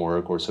JavaScript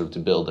framework or sort of to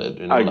build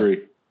it. I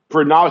agree.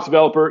 For a novice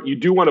developer, you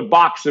do want to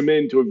box them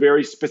into a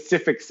very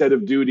specific set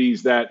of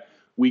duties that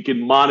we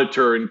can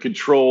monitor and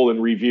control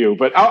and review.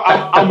 But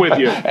I'm with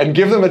you. And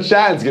give some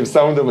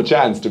of them a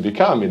chance to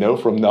become,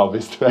 from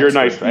novice to expert. You're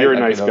nice. Right? You're a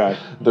nice guy.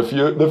 The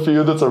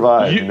few that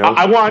survive,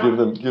 I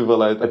want give a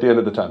light at the end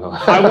of the tunnel.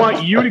 I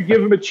want you to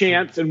give them a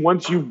chance, and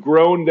once you've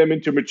grown them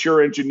into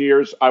mature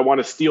engineers, I want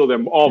to steal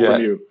them all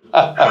from you.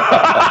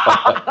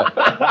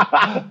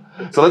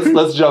 So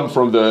let's jump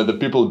from the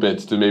people bit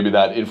to maybe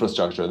that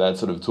infrastructure, that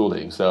sort of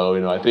tooling.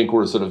 So, I think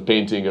we're sort of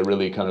painting a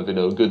really kind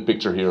of, good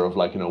picture here of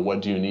like,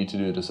 what do you need to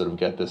do to sort of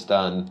get this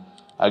done?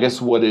 I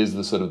guess what is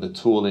the sort of the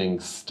tooling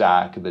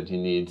stack that you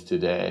need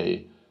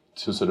today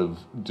to sort of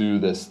do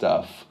this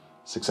stuff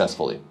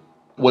successfully?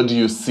 What do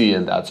you see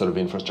in that sort of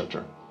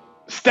infrastructure?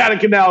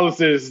 Static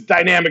analysis,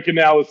 dynamic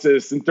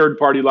analysis, and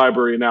third-party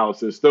library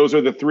analysis. Those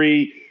are the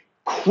 3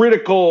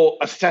 critical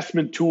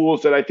assessment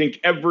tools that I think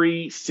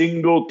every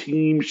single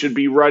team should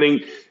be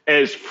running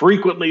as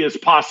frequently as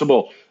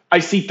possible. I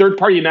see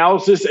third-party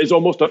analysis as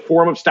almost a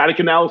form of static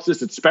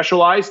analysis. It's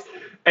specialized.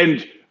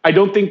 And I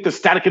don't think the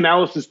static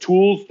analysis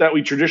tools that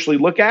we traditionally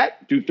look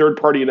at do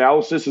third-party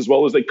analysis as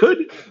well as they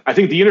could. I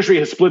think the industry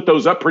has split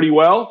those up pretty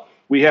well.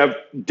 We have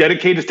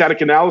dedicated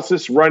static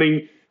analysis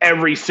running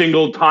every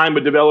single time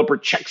a developer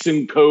checks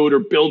in code or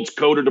builds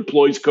code or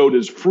deploys code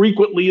as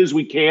frequently as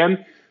we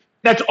can.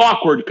 That's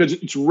awkward because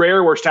it's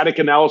rare where static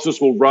analysis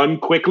will run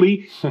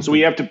quickly. So we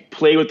have to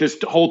play with this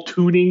whole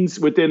tunings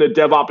within a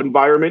DevOps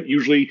environment,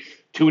 usually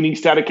tuning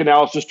static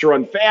analysis to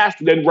run fast,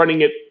 and then running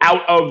it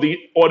out of the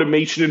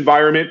automation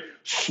environment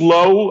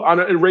slow on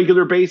a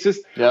regular basis.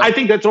 Yeah. I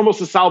think that's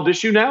almost a solved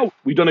issue now.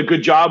 We've done a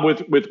good job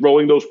with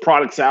rolling those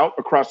products out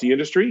across the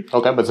industry.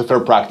 Okay, but it's a fair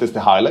practice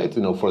to highlight,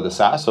 for the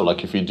SaaS. So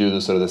like if you do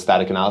the sort of the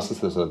static analysis,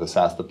 the sort of the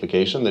SaaS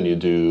application, then you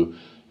do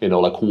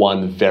like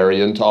one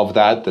variant of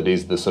that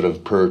is the sort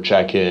of per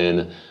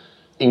check-in,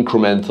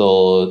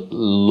 incremental,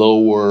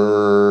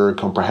 lower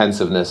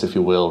comprehensiveness, if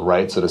you will,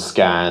 right? Sort of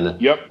scan,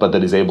 but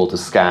that is able to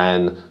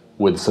scan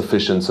with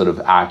sufficient sort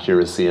of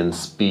accuracy and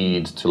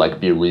speed to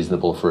like be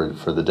reasonable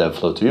for the dev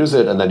flow to use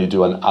it. And then you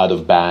do an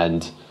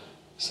out-of-band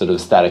sort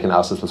of static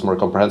analysis that's more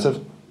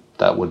comprehensive?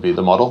 That would be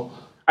the model?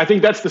 I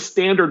think that's the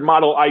standard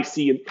model I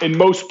see in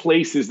most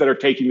places that are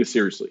taking this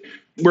seriously.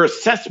 Where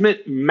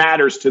assessment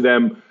matters to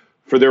them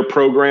for their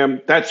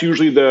program, that's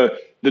usually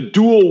the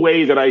dual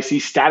way that I see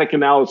static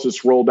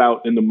analysis rolled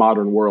out in the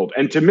modern world.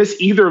 And to miss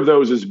either of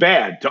those is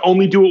bad. To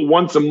only do it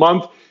once a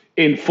month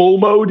in full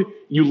mode,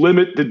 you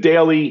limit the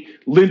daily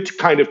lint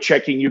kind of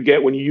checking you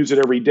get when you use it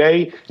every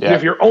day. Yeah. And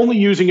if you're only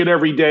using it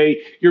every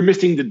day, you're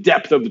missing the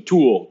depth of the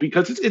tool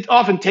because it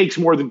often takes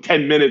more than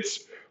 10 minutes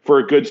for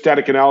a good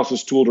static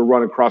analysis tool to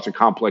run across a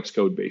complex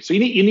code base. So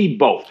you need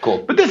both.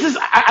 Cool. But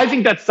I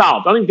think that's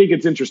solved. I don't think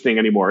it's interesting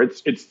anymore.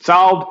 It's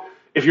solved.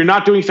 If you're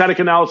not doing static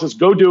analysis,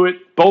 go do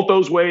it both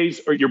those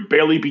ways, or you're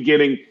barely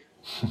beginning.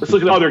 Let's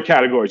look at other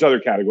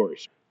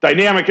categories.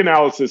 Dynamic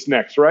analysis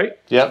next, right?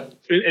 Yep.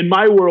 In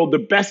my world, the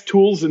best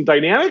tools in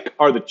dynamic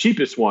are the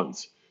cheapest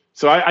ones.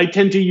 So I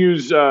tend to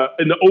use,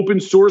 in the open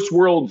source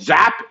world,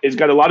 Zap has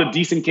got a lot of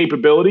decent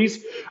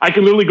capabilities. I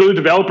can literally go to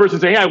developers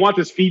and say, hey, I want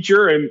this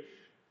feature, and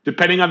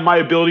depending on my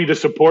ability to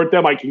support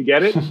them, I can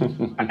get it.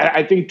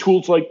 I think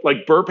tools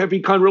like Burp have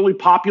become really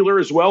popular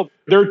as well.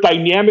 Their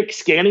dynamic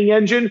scanning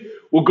engine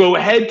will go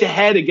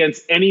head-to-head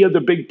against any of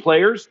the big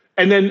players.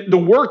 And then the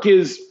work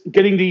is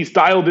getting these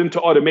dialed into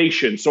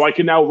automation. So I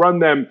can now run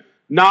them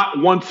not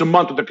once a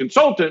month with a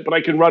consultant, but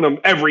I can run them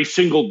every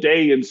single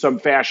day in some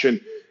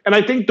fashion. And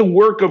I think the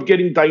work of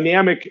getting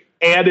dynamic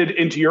added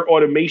into your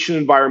automation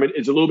environment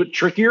is a little bit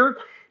trickier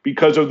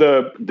because of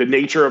the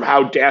nature of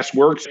how DAS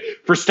works.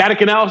 For static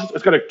analysis,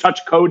 it's got to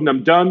touch code and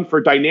I'm done. For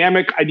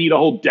dynamic, I need a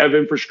whole dev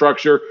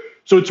infrastructure.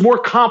 So it's more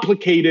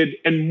complicated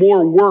and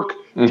more work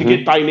to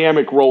get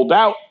dynamic rolled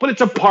out, but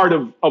it's a part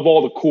of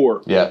all the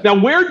core. Yeah. Now,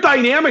 where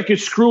dynamic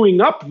is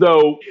screwing up,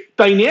 though,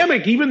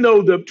 dynamic, even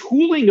though the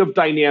tooling of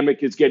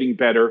dynamic is getting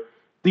better,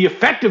 the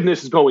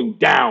effectiveness is going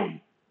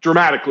down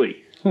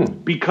dramatically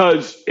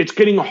because it's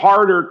getting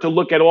harder to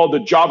look at all the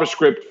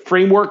JavaScript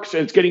frameworks,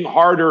 and it's getting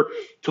harder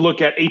to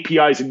look at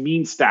APIs and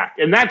mean stack.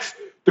 And that's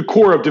the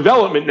core of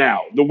development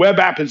now. The web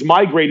app has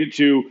migrated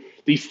to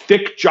these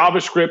thick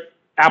JavaScript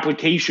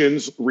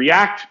applications,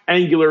 React,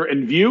 Angular,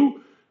 and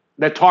Vue,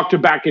 that talk to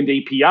backend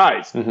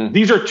APIs.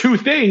 These are two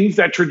things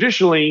that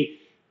traditionally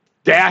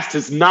DAST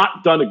has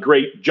not done a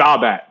great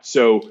job at.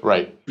 So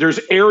there's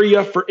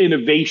area for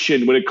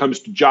innovation when it comes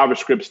to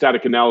JavaScript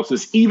static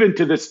analysis, even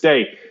to this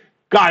day.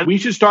 God, we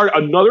should start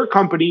another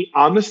company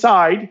on the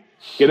side,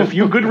 get a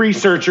few good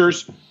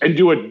researchers, and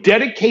do a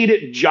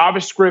dedicated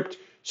JavaScript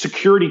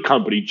security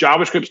company,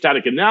 JavaScript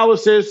static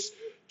analysis,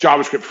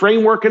 JavaScript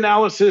framework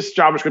analysis,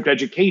 JavaScript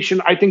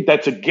education. I think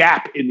that's a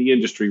gap in the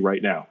industry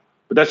right now.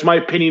 But that's my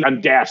opinion on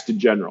DAST in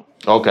general.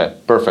 Okay,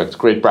 perfect.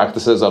 Great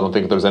practices. I don't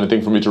think there's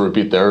anything for me to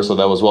repeat there, so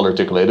that was well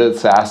articulated.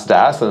 SAS,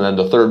 DAST, and then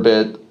the third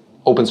bit,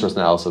 open source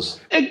analysis.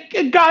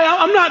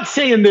 Guy, I'm not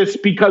saying this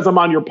because I'm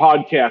on your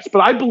podcast, but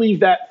I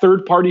believe that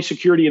third-party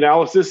security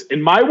analysis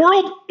in my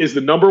world is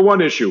the number one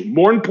issue.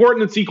 More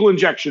important than SQL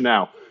injection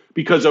now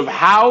because of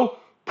how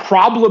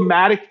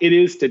problematic it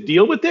is to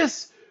deal with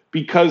this,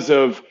 because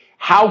of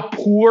how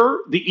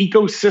poor the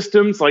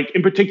ecosystems, like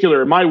in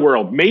particular in my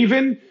world,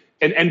 Maven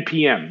and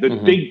NPM, the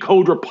big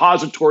code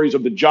repositories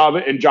of the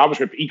Java and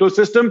JavaScript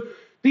ecosystem,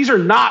 these are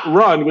not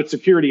run with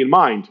security in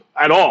mind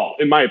at all,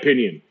 in my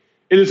opinion.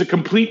 It is a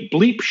complete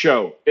bleep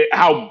show,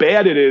 how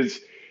bad it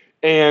is.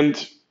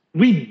 And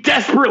we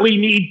desperately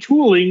need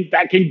tooling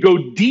that can go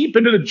deep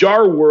into the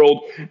jar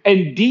world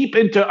and deep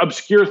into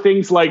obscure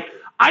things like,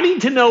 I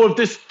need to know if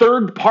this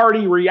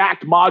third-party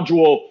React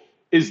module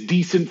is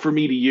decent for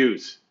me to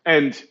use.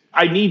 And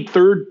I need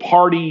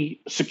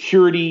third-party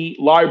security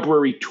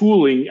library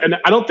tooling. And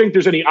I don't think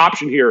there's any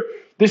option here.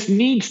 This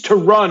needs to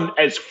run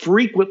as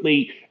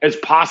frequently as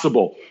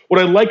possible. What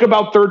I like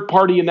about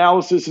third-party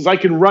analysis is I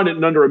can run it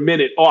in under a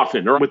minute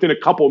often, or within a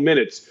couple of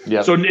minutes.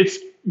 Yep. So it's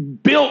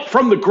built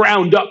from the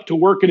ground up to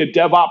work in a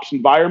DevOps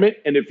environment.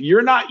 And if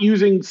you're not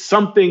using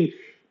something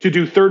to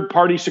do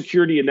third-party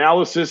security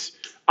analysis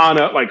on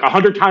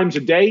 100 times a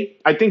day,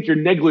 I think you're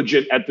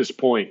negligent at this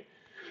point.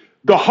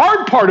 The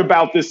hard part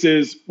about this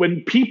is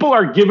when people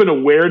are given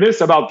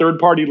awareness about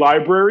third-party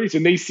libraries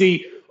and they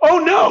see, oh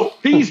no,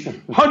 these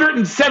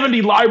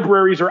 170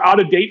 libraries are out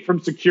of date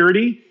from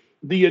security,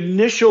 the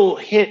initial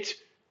hit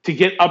to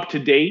get up to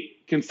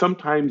date can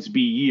sometimes be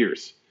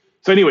years.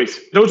 So anyways,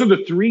 those are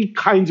the three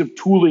kinds of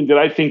tooling that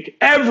I think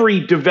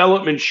every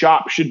development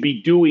shop should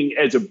be doing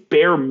as a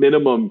bare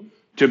minimum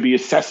to be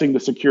assessing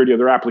the security of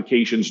their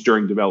applications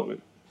during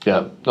development.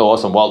 Yeah, no,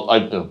 awesome. Well,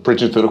 I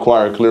preaching to the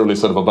choir clearly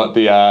sort of about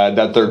the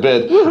that third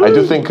bit. I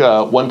do think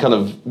one kind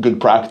of good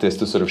practice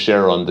to sort of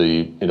share on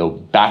the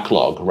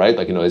backlog, right?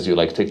 Like as you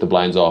take the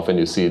blinds off and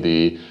you see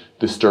the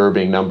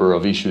disturbing number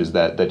of issues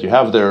that you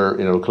have there.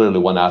 Clearly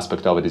one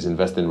aspect of it is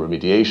invest in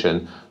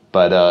remediation,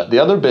 but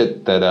the other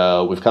bit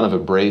that we've kind of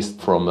embraced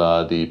from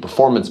the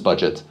performance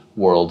budget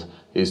world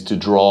is to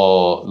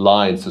draw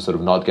lines to sort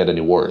of not get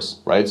any worse,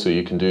 right? So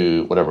you can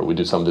do whatever. We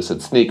do some of this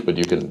at Sneak, but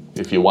you can,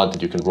 if you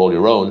wanted, you can roll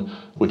your own,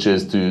 which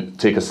is to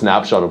take a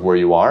snapshot of where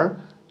you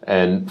are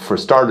And for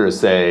starters,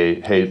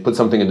 say, hey, put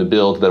something in the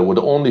build that would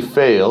only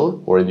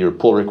fail, or in your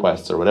pull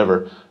requests or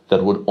whatever,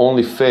 that would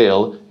only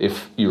fail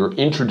if you're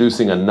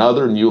introducing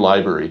another new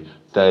library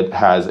that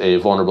has a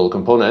vulnerable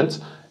component.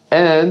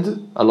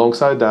 And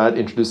alongside that,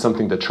 introduce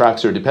something that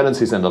tracks your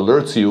dependencies and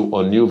alerts you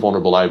on new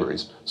vulnerable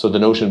libraries. So the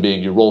notion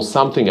being you roll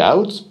something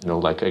out,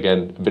 like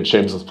again, a bit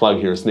shameless plug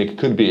here, Snyk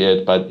could be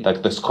it, but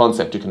like this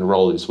concept you can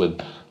roll this with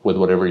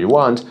whatever you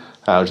want,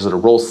 just sort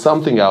of roll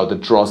something out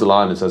that draws a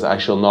line and says, I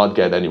shall not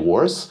get any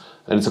worse.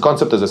 And it's a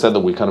concept, as I said,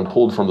 that we kind of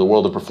pulled from the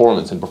world of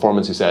performance. In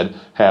performance, you said,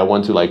 hey, I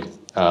want to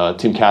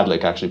Tim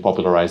Cadlick actually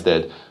popularized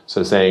it.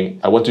 So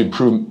saying, I want to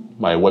improve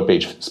my web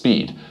page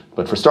speed.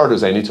 But for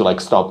starters, I need to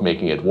stop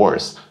making it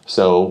worse.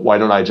 So why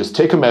don't I just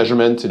take a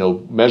measurement,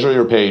 measure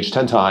your page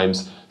 10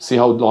 times, see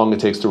how long it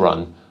takes to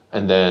run,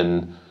 and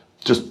then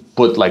just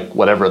put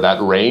whatever that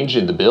range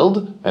in the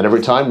build, and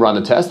every time run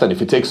a test. And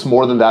if it takes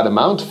more than that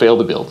amount, fail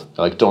the build.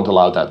 Don't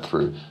allow that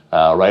through,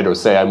 right? Or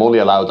say I'm only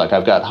allowed,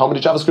 I've got, how many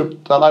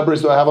JavaScript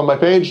libraries do I have on my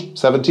page?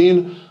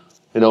 17?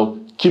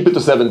 Keep it to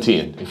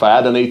 17. If I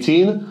add an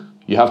 18,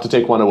 you have to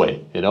take one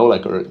away,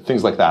 or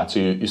things like that. So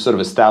you sort of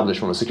establish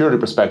from a security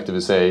perspective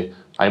to say,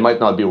 I might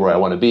not be where I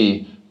want to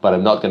be, but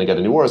I'm not going to get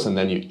any worse. And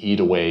then you eat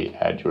away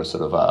at your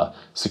sort of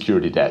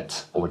security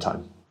debt over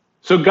time.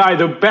 So, Guy,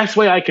 the best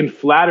way I can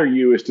flatter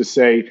you is to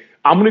say,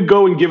 I'm going to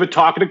go and give a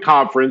talk at a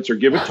conference or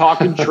give a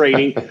talk in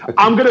training.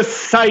 I'm going to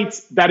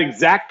cite that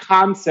exact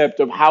concept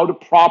of how to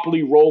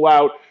properly roll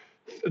out.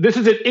 This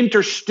is an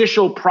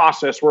interstitial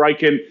process where I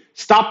can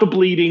stop the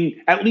bleeding,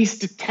 at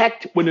least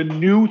detect when a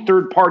new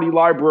third-party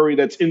library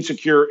that's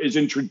insecure is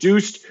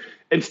introduced,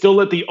 and still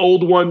let the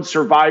old one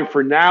survive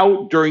for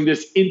now during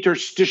this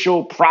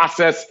interstitial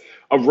process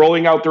of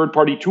rolling out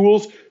third-party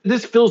tools.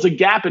 This fills a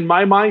gap in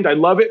my mind. I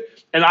love it.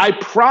 And I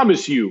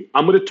promise you,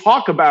 I'm going to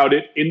talk about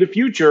it in the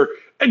future,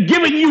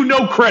 giving you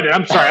no credit.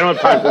 I'm sorry, I don't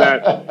have time for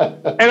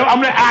that. And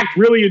I'm going to act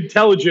really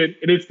intelligent,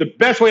 and it's the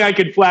best way I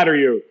can flatter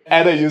you.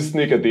 And I use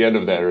Snyk at the end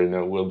of that,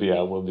 we'll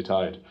be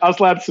tied. I'll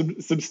slap some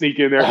Snyk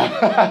in there.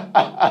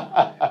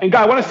 And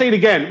Guy, I want to say it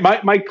again.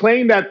 My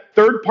claim that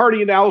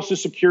third-party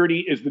analysis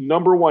security is the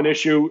number one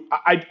issue,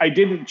 I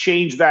didn't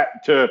change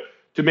that to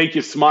make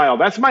you smile.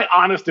 That's my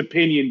honest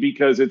opinion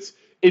because it's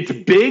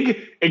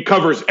big. It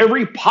covers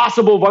every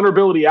possible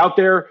vulnerability out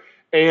there.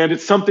 And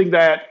it's something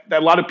that a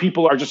lot of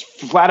people are just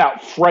flat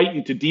out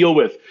frightened to deal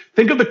with.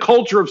 Think of the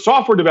culture of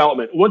software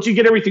development. Once you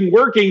get everything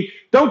working,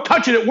 don't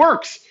touch it, it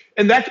works.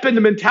 And that's been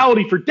the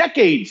mentality for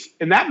decades.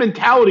 And that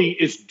mentality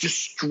is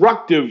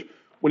destructive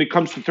when it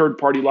comes to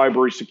third-party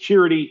library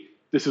security.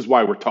 This is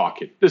why we're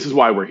talking. This is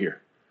why we're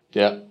here.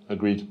 Yeah,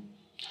 agreed.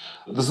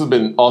 This has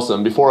been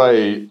awesome. Before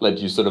I let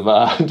you sort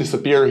of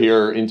disappear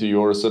here into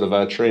your sort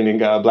of training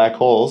black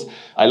holes,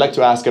 I like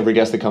to ask every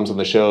guest that comes on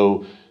the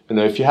show,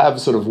 if you have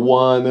sort of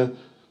one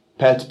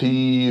pet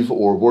peeve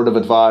or word of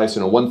advice,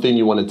 one thing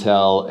you want to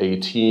tell a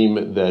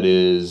team that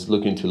is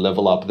looking to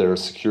level up their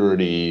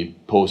security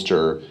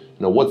posture,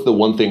 what's the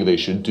one thing they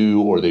should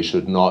do or they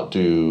should not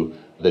do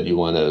that you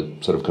want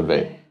to sort of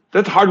convey?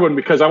 That's a hard one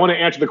because I want to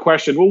answer the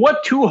question, well,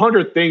 what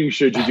 200 things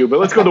should you do? But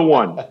let's go to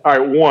one. All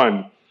right,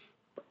 one.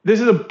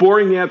 This is a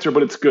boring answer,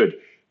 but it's good.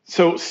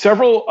 So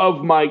several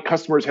of my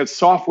customers have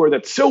software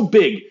that's so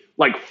big,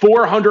 like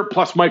 400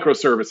 plus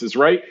microservices,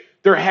 right?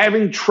 They're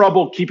having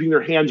trouble keeping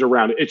their hands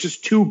around it. It's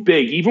just too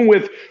big. Even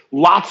with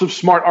lots of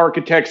smart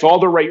architects, all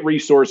the right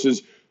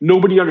resources,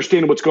 nobody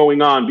understands what's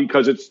going on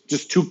because it's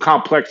just too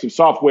complex of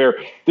software.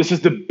 This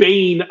is the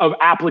bane of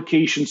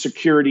application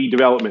security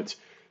development.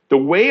 The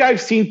way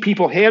I've seen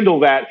people handle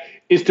that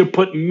is to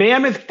put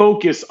mammoth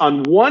focus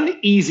on one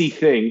easy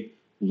thing,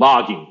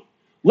 logging.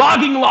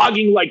 Logging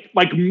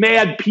like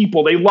mad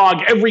people. They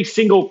log every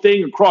single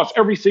thing across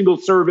every single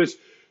service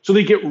so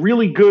they get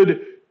really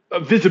good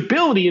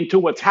visibility into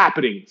what's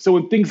happening. So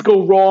when things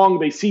go wrong,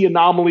 they see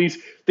anomalies,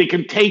 they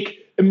can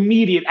take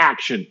immediate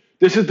action.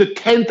 This is the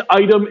 10th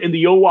item in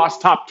the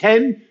OWASP top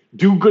 10,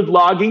 do good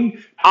logging.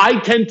 I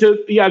tend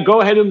to, go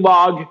ahead and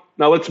log.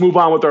 Now let's move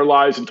on with our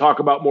lives and talk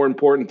about more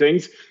important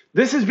things.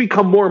 This has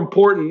become more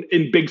important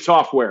in big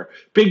software.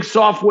 Big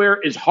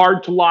software is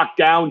hard to lock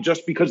down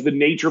just because of the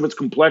nature of its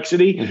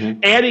complexity.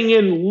 Mm-hmm. Adding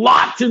in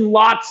lots and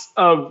lots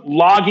of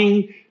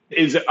logging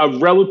is a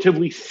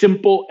relatively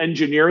simple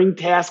engineering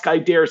task, I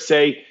dare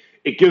say.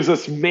 It gives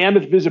us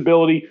mammoth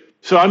visibility.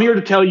 So I'm here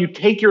to tell you,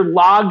 take your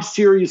logs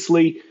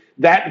seriously.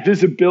 That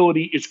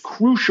visibility is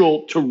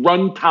crucial to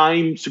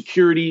runtime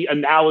security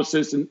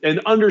analysis and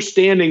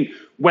understanding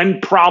when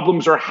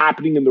problems are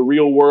happening in the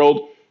real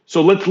world.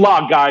 So let's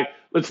log, Guy.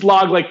 Let's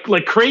log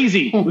like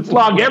crazy. Let's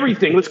log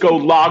everything. Let's go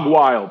log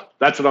wild.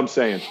 That's what I'm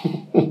saying.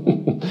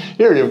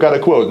 Here, you've got a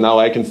quote. Now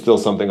I can steal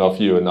something off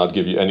you and not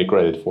give you any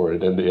credit for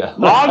it. And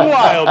log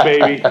wild,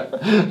 baby.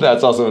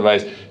 That's awesome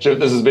advice. Chip,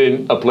 this has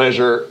been a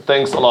pleasure.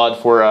 Thanks a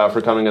lot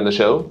for coming on the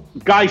show.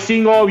 Guy,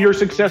 seeing all of your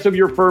success of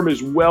your firm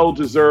is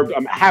well-deserved.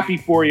 I'm happy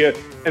for you.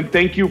 And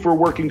thank you for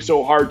working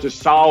so hard to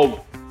solve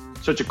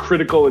such a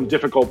critical and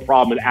difficult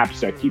problem at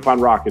AppSec. Keep on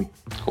rocking.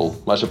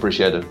 Cool. Much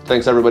appreciated.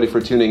 Thanks, everybody, for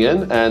tuning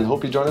in, and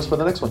hope you join us for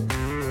the next one.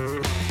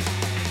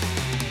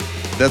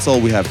 That's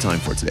all we have time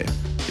for today.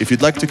 If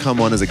you'd like to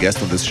come on as a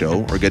guest on this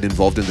show or get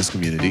involved in this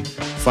community,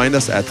 find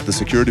us at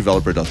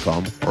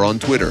thesecuredeveloper.com or on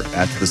Twitter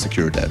at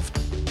thesecuredev.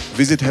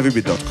 Visit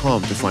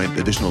heavybit.com to find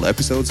additional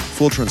episodes,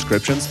 full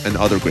transcriptions, and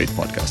other great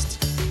podcasts.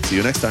 See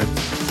you next time.